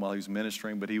guest home while he was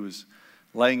ministering, but he was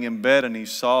laying in bed and he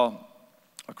saw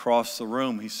across the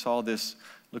room, he saw this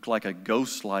looked like a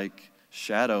ghost-like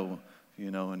shadow, you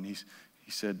know, and he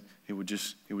said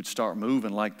it would start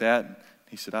moving like that.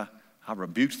 He said, I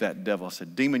rebuked that devil. I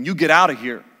said, demon, you get out of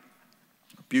here.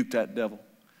 Rebuked that devil.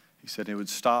 He said it would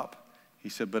stop. He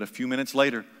said, but a few minutes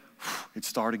later, it'd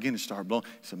start again. It started blowing.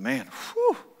 He said, man,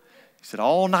 whew. He said,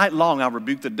 all night long, I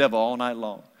rebuked the devil all night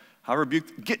long. I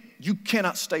rebuked, you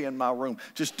cannot stay in my room.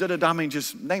 Just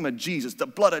name of Jesus, the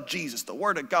blood of Jesus, the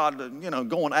word of God,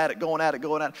 going at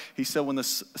it. He said when the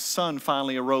sun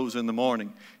finally arose in the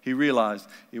morning, he realized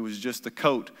it was just the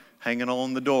coat hanging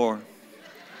on the door.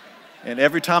 And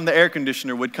every time the air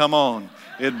conditioner would come on,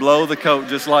 it'd blow the coat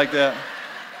just like that.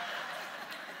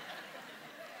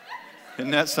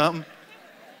 Isn't that something?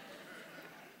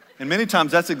 And many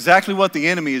times that's exactly what the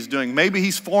enemy is doing. Maybe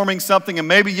he's forming something and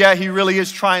maybe, yeah, he really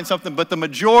is trying something. But the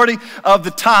majority of the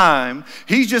time,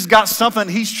 he's just got something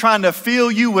he's trying to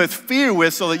fill you with fear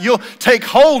with so that you'll take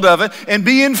hold of it and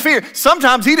be in fear.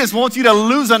 Sometimes he just wants you to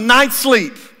lose a night's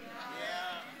sleep.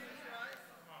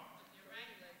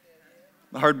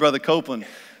 I heard Brother Copeland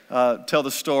tell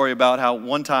the story about how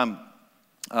one time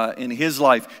in his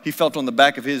life, he felt on the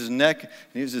back of his neck. And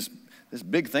he was this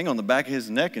big thing on the back of his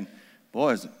neck. And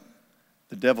boys,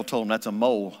 the devil told him that's a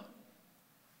mole,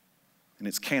 and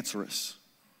it's cancerous.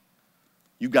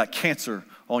 You've got cancer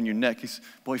on your neck.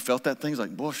 He felt that thing. He's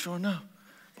like, boy, sure enough.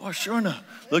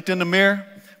 Looked in the mirror.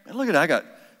 Man, look at that.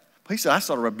 He said, I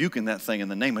started rebuking that thing in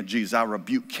the name of Jesus. I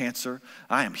rebuke cancer.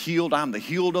 I am healed. I'm the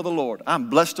healed of the Lord. I'm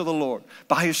blessed of the Lord.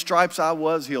 By his stripes I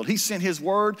was healed. He sent his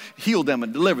word, healed them,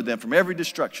 and delivered them from every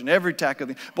destruction, every attack of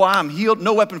the enemy. Boy, I'm healed.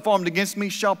 No weapon formed against me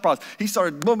shall prosper. He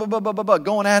started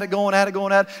going at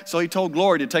it. So he told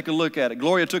Gloria to take a look at it.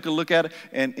 Gloria took a look at it,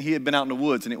 and he had been out in the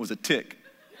woods, and it was a tick.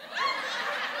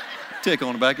 Tick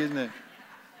on the back of his neck.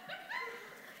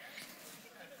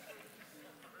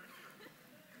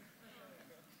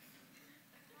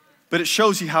 But it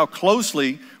shows you how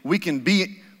closely we can just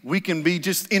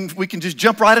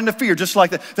jump right into fear just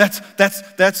like that.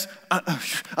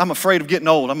 I'm afraid of getting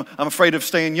old. I'm afraid of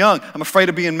staying young. I'm afraid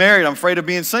of being married. I'm afraid of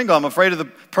being single. I'm afraid of the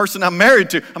person I'm married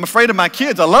to. I'm afraid of my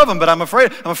kids. I love them, but I'm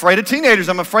afraid of teenagers.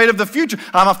 I'm afraid of the future.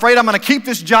 I'm afraid I'm going to keep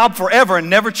this job forever and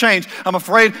never change. I'm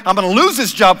afraid I'm going to lose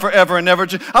this job forever and never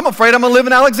change. I'm afraid I'm going to live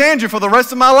in Alexandria for the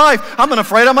rest of my life. I'm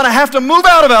afraid I'm going to have to move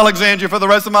out of Alexandria for the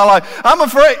rest of my life. I'm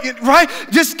afraid, right?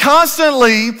 Just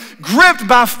constantly gripped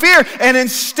by fear. And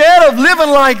instead instead of living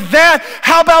like that,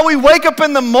 how about we wake up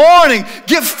in the morning,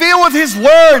 get filled with His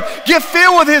Word, get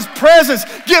filled with His presence,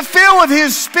 get filled with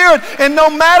His Spirit, and no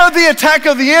matter the attack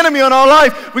of the enemy on our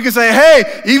life, we can say,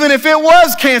 hey, even if it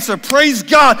was cancer, praise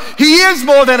God, He is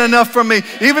more than enough for me.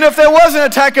 Even if there was an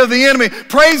attack of the enemy,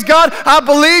 praise God, I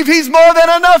believe He's more than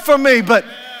enough for me. But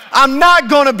I'm not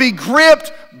going to be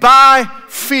gripped by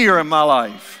fear in my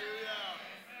life.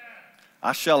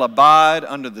 I shall abide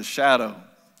under the shadow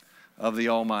of the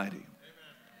Almighty.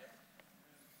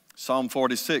 Psalm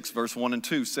 46, verse 1 and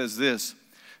 2 says this,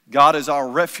 God is our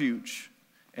refuge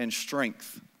and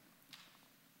strength,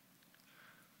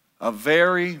 a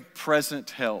very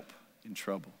present help in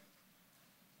trouble.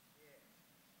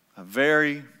 A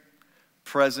very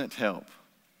present help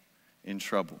in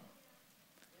trouble.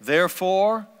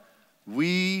 Therefore,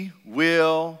 we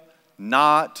will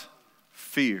not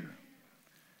fear.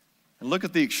 And look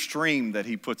at the extreme that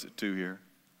he puts it to here.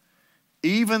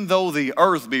 Even though the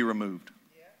earth be removed.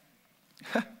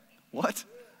 What?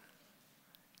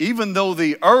 Even though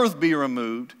the earth be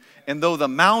removed, and though the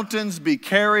mountains be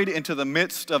carried into the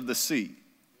midst of the sea.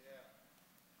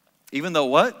 Even though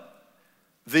what?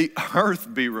 The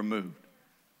earth be removed.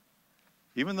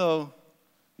 Even though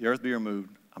the earth be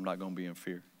removed, I'm not going to be in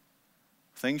fear.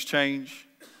 Things change,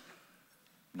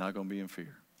 I'm not going to be in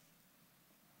fear.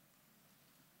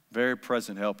 Very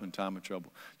present help in time of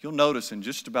trouble. You'll notice in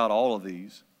just about all of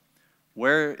these,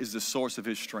 where is the source of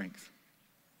his strength?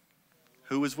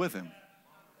 Who is with him?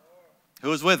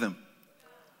 Who is with him?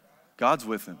 God's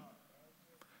with him.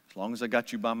 As long as I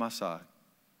got you by my side.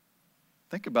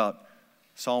 Think about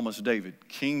Psalmist David,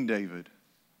 King David.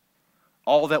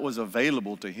 All that was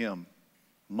available to him,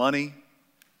 money,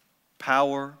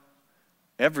 power,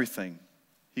 everything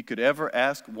he could ever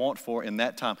ask, want for in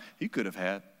that time, he could have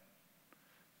had.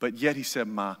 But yet he said,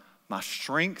 my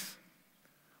strength,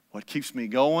 what keeps me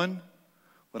going,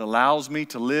 what allows me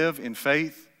to live in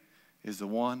faith is the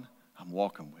one I'm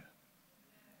walking with.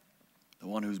 The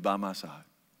one who's by my side.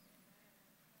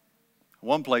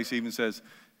 One place he even says,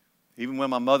 even when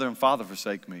my mother and father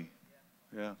forsake me.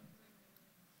 Yeah.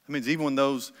 That means even when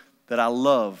those that I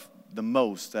love the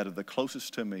most, that are the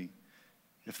closest to me,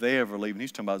 if they ever leave, and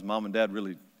he's talking about his mom and dad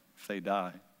really, if they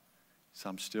die, so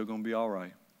I'm still going to be all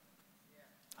right.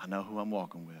 I know who I'm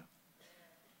walking with.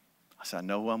 I said, I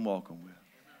know who I'm walking with.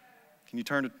 Can you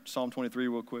turn to Psalm 23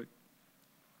 real quick?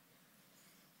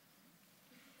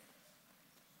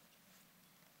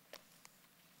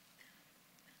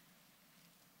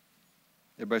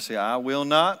 Everybody say, I will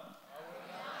not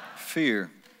fear.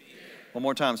 One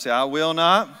more time, say, I will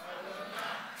not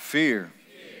fear.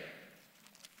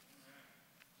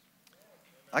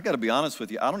 I got to be honest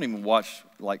with you, I don't even watch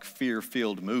like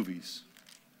fear-filled movies.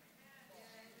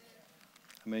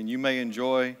 I mean, you may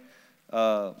enjoy,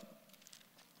 all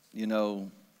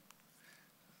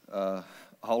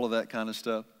of that kind of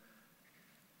stuff.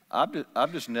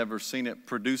 I've just never seen it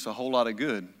produce a whole lot of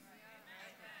good.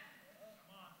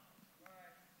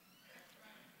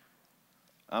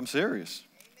 I'm serious.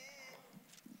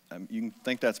 You can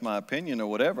think that's my opinion or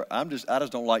whatever. I just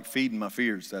don't like feeding my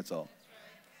fears, that's all.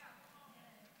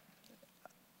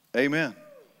 Amen.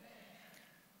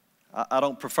 I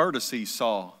don't prefer to see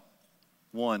Saw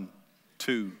 1,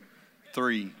 2,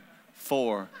 3,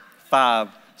 4, 5,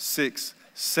 6,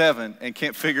 7, and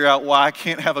can't figure out why I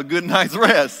can't have a good night's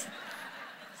rest.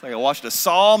 It's like I watched a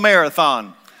Saw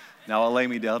marathon. Now I'll lay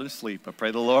me down to sleep. I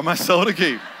pray the Lord my soul to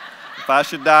keep. If I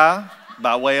should die,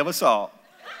 by way of a Saw.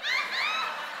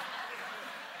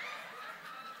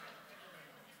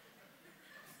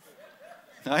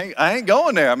 I ain't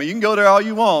going there. I mean, you can go there all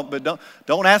you want, but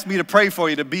don't ask me to pray for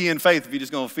you to be in faith if you're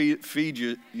just going to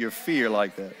feed your fear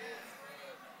like that.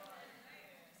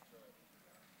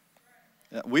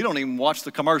 We don't even watch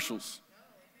the commercials.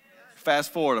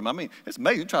 Fast forward them. I mean, it's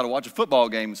amazing. You try to watch a football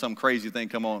game and some crazy thing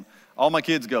come on. All my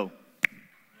kids go.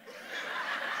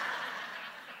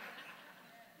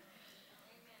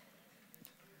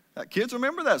 Kids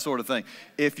remember that sort of thing.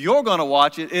 If you're going to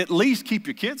watch it, at least keep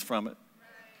your kids from it.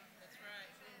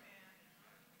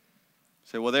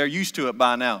 Say, well, they're used to it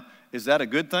by now. Is that a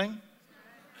good thing?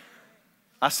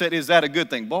 I said, is that a good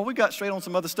thing? Boy, we got straight on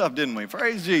some other stuff, didn't we?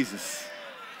 Praise Jesus.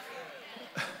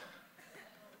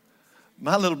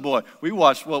 My little boy, we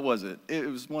watched, what was it? It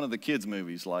was one of the kids'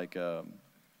 movies, like, Diary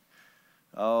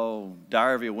of a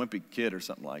Wimpy Kid or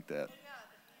something like that.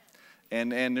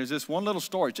 And there's this one little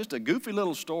story, just a goofy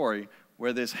little story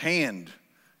where this hand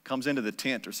comes into the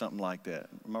tent or something like that.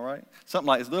 Am I right? Something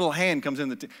like this little hand comes in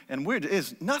the tent. And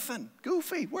it's nothing,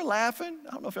 goofy. We're laughing.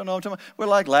 I don't know if y'all know what I'm talking about. We're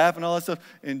like laughing, all that stuff.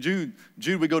 And Jude,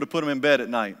 we go to put him in bed at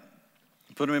night.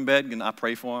 Put them in bed, and I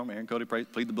pray for them. Aaron Cody,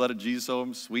 plead the blood of Jesus over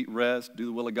them, sweet rest, do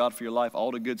the will of God for your life,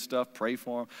 all the good stuff, pray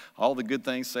for them, all the good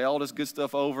things, say all this good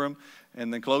stuff over them,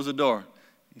 and then close the door.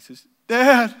 He says,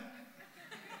 Dad.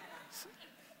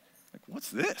 Like,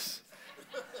 what's this?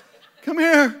 Come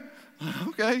here.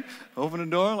 Okay. Open the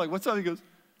door. Like, what's up? He goes,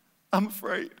 I'm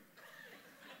afraid.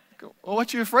 I go, well,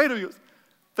 what you afraid of? He goes,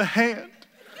 the hand.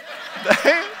 The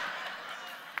hand.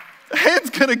 The hand's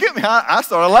going to get me. I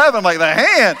started laughing. I'm like, the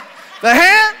hand. The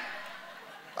hand?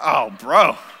 Oh,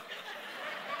 bro.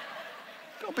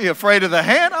 Don't be afraid of the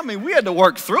hand. I mean, we had to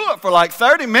work through it for like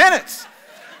 30 minutes.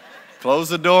 Close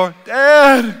the door.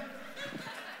 Dad,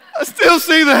 I still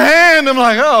see the hand. I'm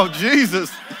like, oh,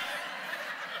 Jesus.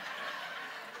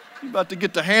 You about to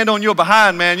get the hand on your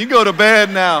behind, man. You go to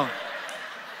bed now.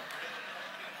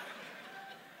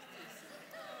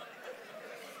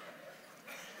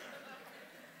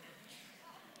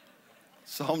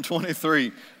 Psalm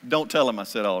 23, don't tell him I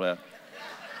said all that.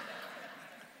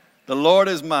 The Lord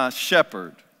is my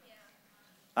shepherd.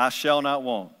 I shall not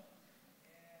want.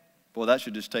 Boy, that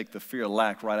should just take the fear of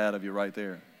lack right out of you right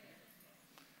there.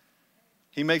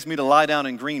 He makes me to lie down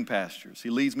in green pastures. He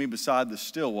leads me beside the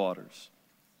still waters.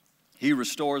 He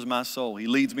restores my soul. He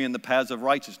leads me in the paths of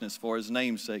righteousness for his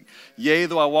name's sake. Yea,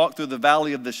 though I walk through the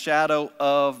valley of the shadow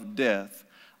of death,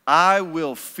 I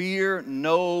will fear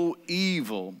no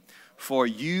evil, for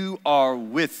you are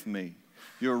with me.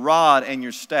 Your rod and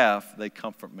your staff, they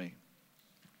comfort me.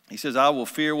 He says, I will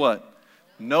fear what?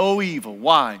 No evil.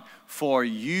 Why? For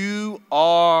you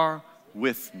are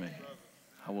with me.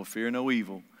 I will fear no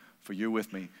evil, for you're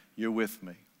with me. You're with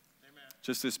me. Amen.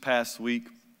 Just this past week,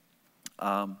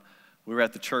 we were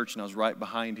at the church, and I was right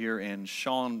behind here, and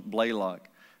Sean Blaylock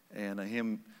and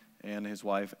him and his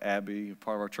wife, Abby,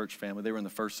 part of our church family, they were in the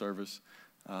first service.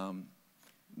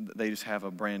 They just have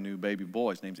a brand new baby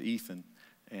boy. His name's Ethan,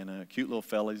 and a cute little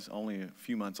fella. He's only a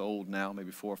few months old now,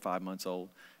 maybe 4 or 5 months old.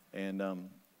 And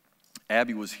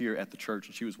Abby was here at the church,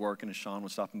 and she was working, and Sean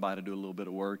was stopping by to do a little bit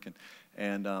of work.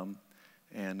 And I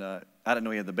didn't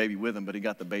know he had the baby with him, but he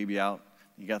got the baby out.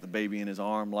 He got the baby in his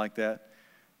arm like that.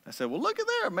 I said, well, look at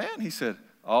there, man. He said,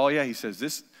 oh, yeah. He says,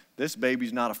 this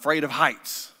baby's not afraid of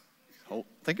heights.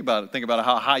 Think about it. Think about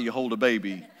how high you hold a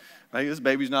baby. Right? This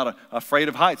baby's not afraid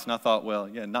of heights. And I thought, well,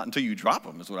 yeah, not until you drop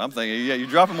them is what I'm thinking. Yeah, you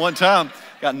drop them one time,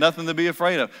 got nothing to be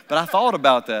afraid of. But I thought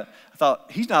about that. I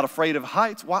thought, he's not afraid of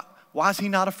heights. Why is he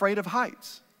not afraid of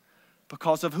heights?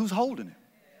 Because of who's holding him.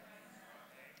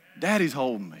 Daddy's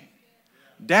holding me.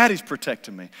 Daddy's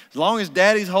protecting me. As long as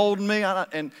Daddy's holding me,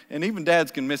 and even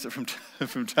dads can miss it from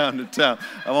time to time.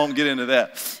 I won't get into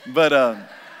that.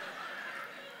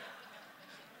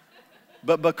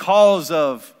 But because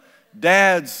of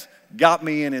Dad's got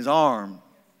me in his arm,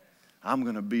 I'm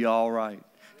going to be all right.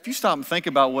 If you stop and think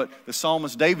about what the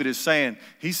psalmist David is saying,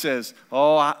 he says,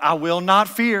 oh, I will not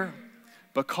fear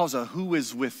because of who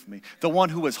is with me. The one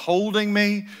who is holding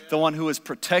me, the one who is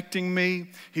protecting me.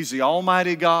 He's the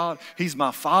Almighty God. He's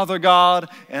my Father God,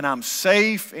 and I'm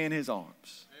safe in his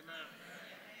arms. Amen.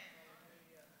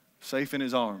 Safe in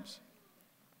his arms.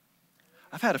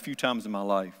 I've had a few times in my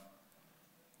life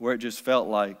where it just felt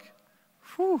like,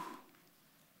 whew,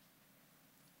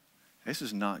 this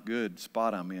is not good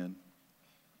spot I'm in.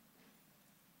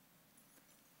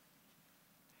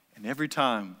 And every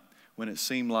time when it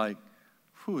seemed like,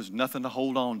 whew, there's nothing to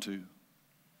hold on to.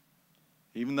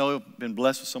 Even though I've been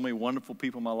blessed with so many wonderful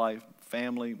people in my life,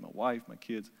 family, my wife, my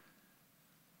kids.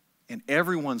 In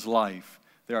everyone's life,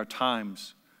 there are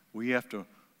times where you have to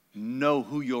know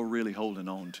who you're really holding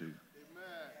on to. Amen.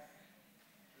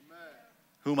 Amen.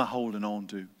 Who am I holding on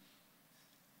to?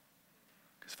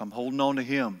 Because if I'm holding on to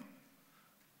him,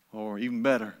 or even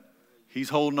better, he's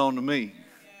holding on to me.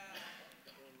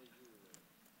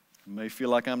 It may feel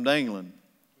like I'm dangling,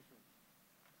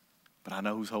 but I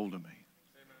know who's holding me.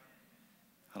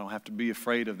 I don't have to be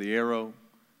afraid of the arrow.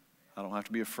 I don't have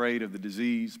to be afraid of the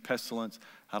disease, pestilence.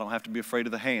 I don't have to be afraid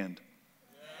of the hand.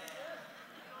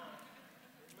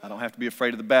 I don't have to be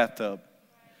afraid of the bathtub.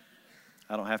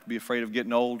 I don't have to be afraid of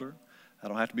getting older. I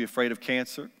don't have to be afraid of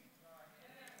cancer.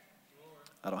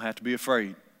 I don't have to be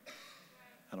afraid.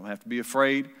 I don't have to be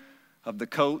afraid of the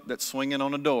coat that's swinging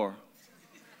on the door.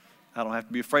 I don't have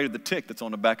to be afraid of the tick that's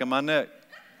on the back of my neck.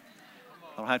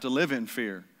 I don't have to live in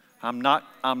fear. I'm not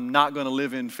going to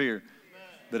live in fear.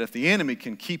 But if the enemy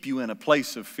can keep you in a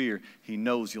place of fear, he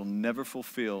knows you'll never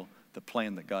fulfill the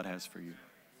plan that God has for you.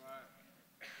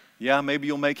 Yeah, maybe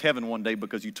you'll make heaven one day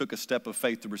because you took a step of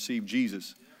faith to receive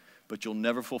Jesus, but you'll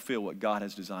never fulfill what God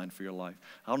has designed for your life.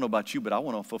 I don't know about you, but I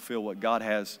want to fulfill what God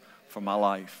has for my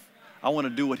life. I want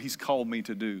to do what he's called me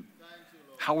to do.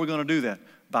 How are we going to do that?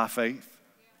 By faith.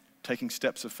 taking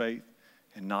steps of faith,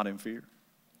 and not in fear.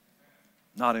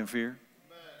 Not in fear.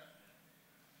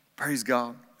 Praise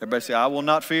God. Everybody say, I will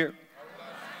not fear.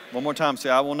 One more time, say,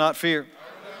 I will not fear.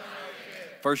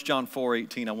 1 John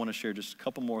 4:18, I want to share just a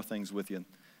couple more things with you.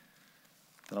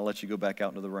 Then I'll let you go back out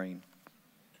into the rain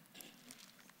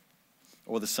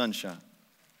or the sunshine.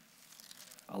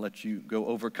 I'll let you go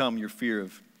overcome your fear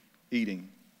of eating.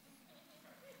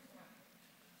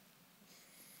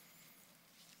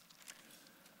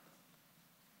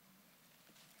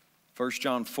 First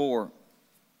John 4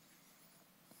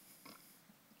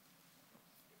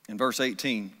 in verse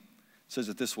 18 says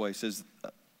it this way. It says,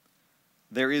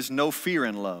 there is no fear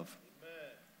in love,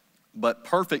 but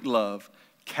perfect love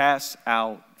casts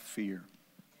out fear,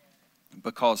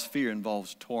 because fear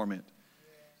involves torment.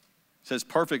 It says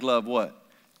perfect love what?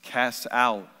 Casts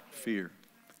out fear.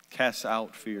 Casts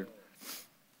out fear.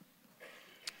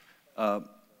 A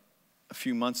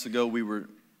few months ago, we were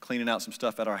cleaning out some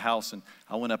stuff at our house, and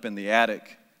I went up in the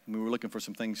attic, and we were looking for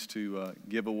some things to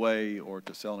give away or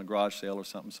to sell in a garage sale or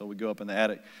something. So we go up in the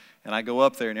attic, and I go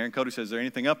up there, and Aaron Cody says, is there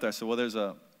anything up there? I said,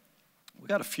 well, we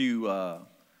got a few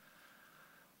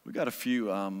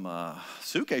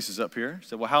suitcases up here. He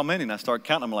said, well, how many? And I started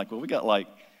counting. I'm like, well, we got like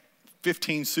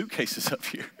 15 suitcases up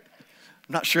here.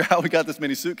 I'm not sure how we got this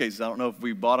many suitcases. I don't know if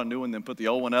we bought a new one, then put the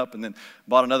old one up, and then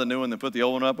bought another new one, then put the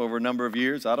old one up over a number of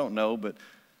years. I don't know, but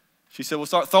she said, well,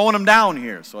 start throwing them down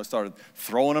here. So I started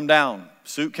throwing them down,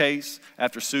 suitcase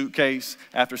after suitcase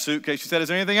after suitcase. She said, is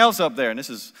there anything else up there? And this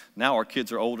is, now our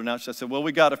kids are older now. She said, well,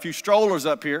 we got a few strollers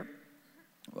up here.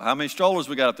 Well, how many strollers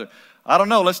we got up there? I don't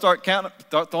know. Let's start counting,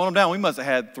 start throwing them down. We must have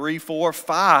had 3, 4,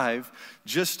 5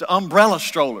 just umbrella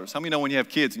strollers. How many know when you have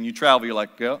kids and you travel, you're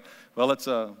like, yeah, well, let's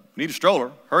need a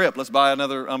stroller. Hurry up, let's buy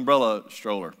another umbrella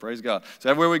stroller. Praise God. So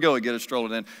everywhere we go, we get a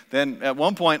stroller. Then at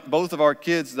one point, both of our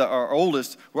kids, our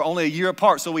oldest, were only a year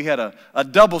apart, so we had a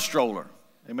double stroller.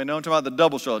 Anybody know what I'm talking about? The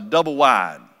double stroller, double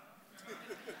wide.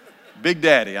 Big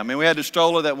Daddy. I mean, we had a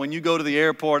stroller that when you go to the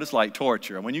airport, it's like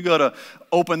torture. And when you go to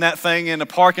open that thing in the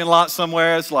parking lot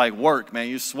somewhere, it's like work, man.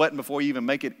 You're sweating before you even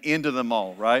make it into the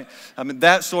mall, right? I mean,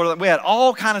 that sort of, we had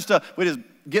all kind of stuff. We just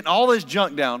getting all this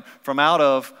junk down from out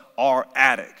of our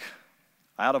attic.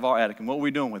 Out of our attic. And what were we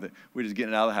doing with it? We're just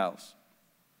getting it out of the house.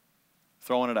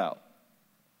 Throwing it out.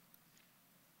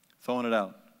 Throwing it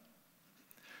out.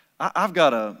 I've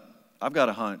got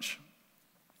a hunch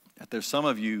that there's some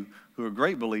of you who are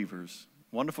great believers,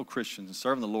 wonderful Christians, and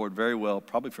serving the Lord very well,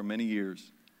 probably for many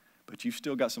years, but you've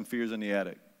still got some fears in the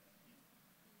attic.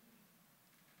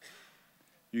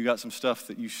 You got some stuff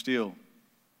that you still,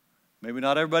 maybe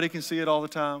not everybody can see it all the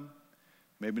time,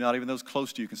 maybe not even those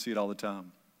close to you can see it all the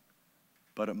time,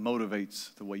 but it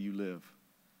motivates the way you live.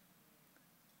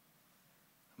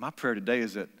 My prayer today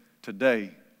is that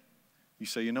today you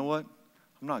say, you know what?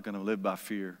 I'm not going to live by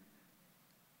fear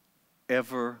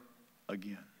ever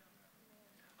again.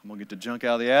 I'm going to get the junk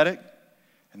out of the attic,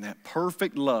 and that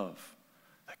perfect love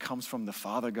that comes from the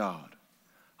Father God,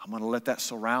 I'm going to let that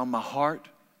surround my heart,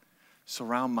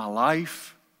 surround my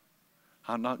life.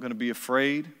 I'm not going to be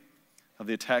afraid of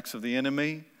the attacks of the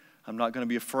enemy. I'm not going to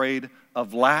be afraid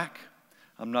of lack.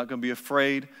 I'm not going to be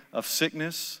afraid of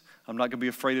sickness. I'm not going to be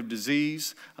afraid of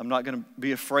disease. I'm not going to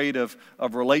be afraid of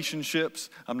relationships.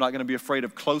 I'm not going to be afraid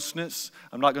of closeness.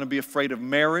 I'm not going to be afraid of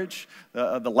marriage,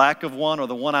 the lack of one or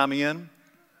the one I'm in.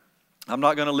 I'm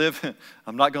not going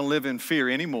to live in fear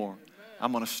anymore.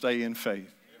 I'm going to stay in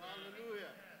faith.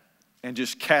 And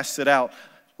just cast it out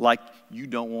like you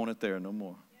don't want it there no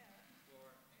more.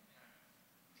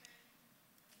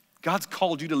 God's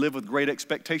called you to live with great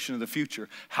expectation of the future.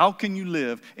 How can you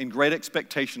live in great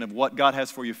expectation of what God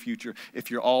has for your future if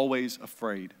you're always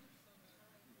afraid?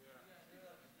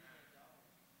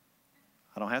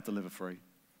 I don't have to live afraid.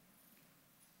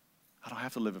 I don't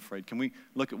have to live afraid. Can we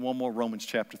look at one more? Romans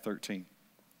chapter 13.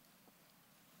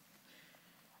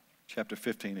 Chapter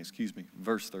 15, excuse me,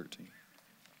 verse 13.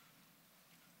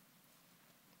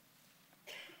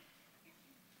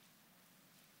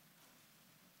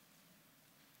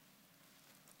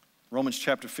 Romans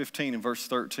chapter 15 and verse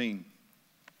 13.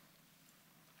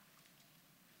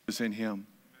 Is in him.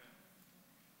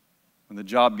 When the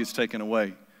job gets taken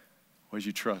away, where's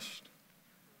your trust?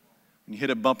 When you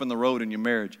hit a bump in the road in your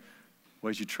marriage,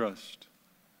 where's your trust?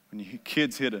 When your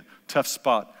kids hit a tough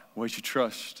spot, where's your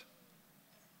trust?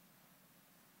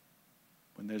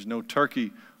 When there's no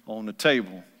turkey on the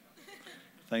table,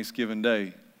 Thanksgiving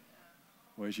Day,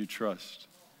 where's your trust?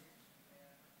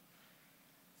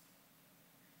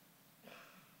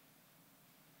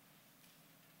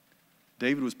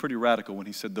 David was pretty radical when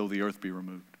he said, though the earth be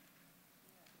removed.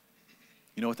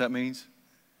 You know what that means?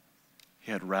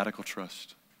 He had radical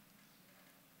trust.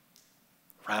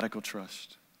 Radical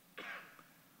trust.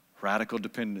 Radical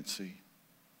dependency.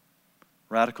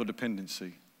 Radical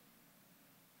dependency.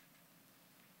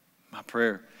 My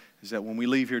prayer is that when we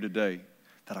leave here today,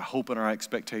 that our hope and our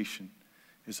expectation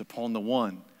is upon the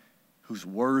one who's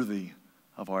worthy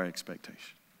of our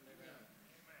expectation.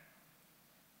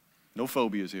 No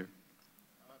phobias here.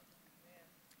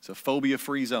 It's a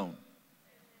phobia-free zone.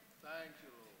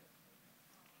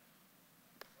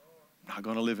 I'm not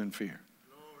going to live in fear.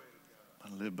 I'm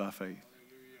going to live by faith.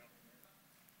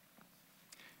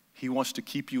 He wants to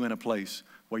keep you in a place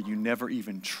where you never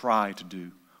even try to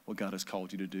do what God has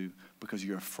called you to do because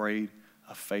you're afraid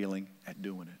of failing at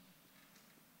doing it.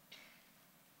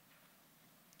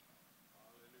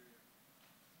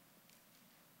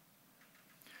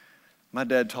 My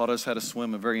dad taught us how to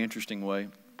swim a very interesting way.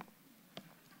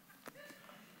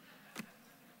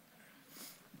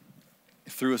 He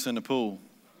threw us in the pool.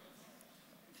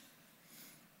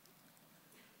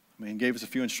 I mean, he gave us a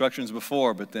few instructions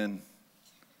before, but then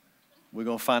we're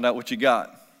going to find out what you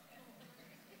got.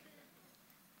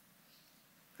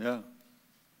 Yeah.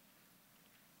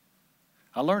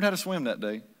 I learned how to swim that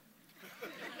day.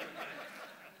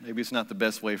 Maybe it's not the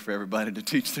best way for everybody to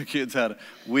teach their kids how to.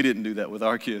 We didn't do that with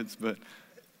our kids, but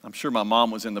I'm sure my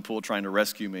mom was in the pool trying to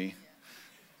rescue me,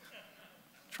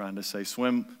 trying to say,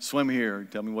 swim here,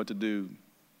 tell me what to do.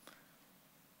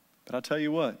 But I'll tell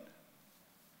you what,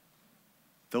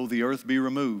 though the earth be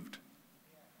removed,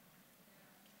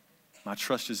 my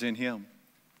trust is in him.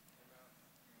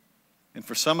 And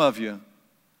for some of you,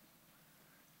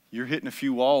 you're hitting a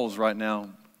few walls right now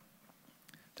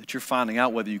that you're finding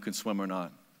out whether you can swim or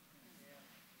not.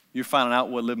 You're finding out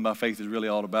what living by faith is really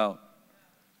all about.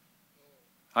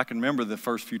 I can remember the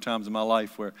first few times in my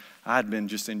life where I had been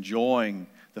just enjoying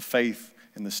the faith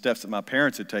and the steps that my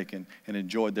parents had taken and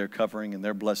enjoyed their covering and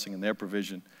their blessing and their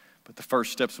provision. But the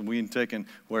first steps that we had taken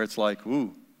where it's like,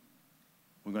 ooh,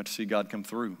 we're going to see God come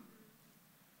through.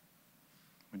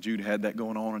 When Jude had that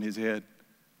going on in his head.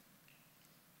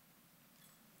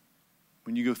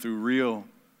 When you go through real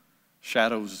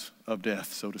shadows of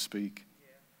death, so to speak.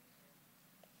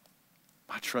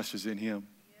 My trust is in him.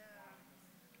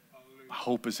 My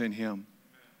hope is in him.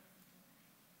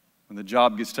 When the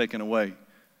job gets taken away,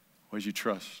 where's your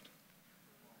trust?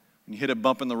 When you hit a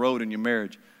bump in the road in your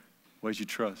marriage, where's your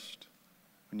trust?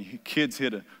 When your kids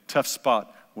hit a tough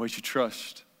spot, where's your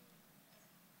trust?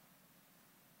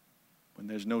 When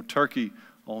there's no turkey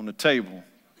on the table,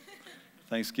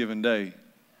 Thanksgiving Day,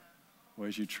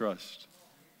 where's your trust?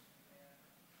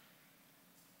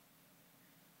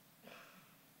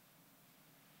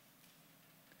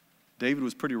 David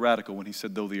was pretty radical when he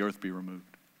said, though the earth be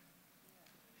removed.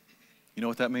 You know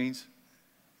what that means?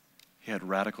 He had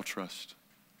radical trust.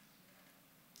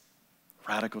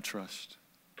 Radical trust.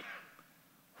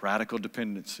 Radical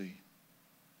dependency.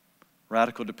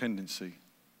 Radical dependency.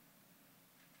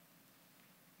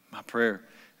 My prayer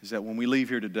is that when we leave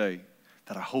here today,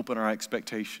 that our hope and our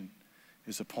expectation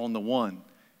is upon the one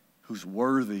who's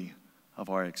worthy of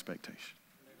our expectation.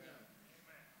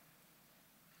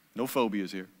 No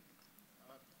phobias here.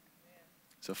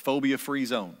 It's a phobia-free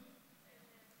zone.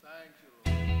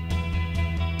 Not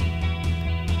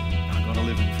going to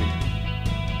live in fear.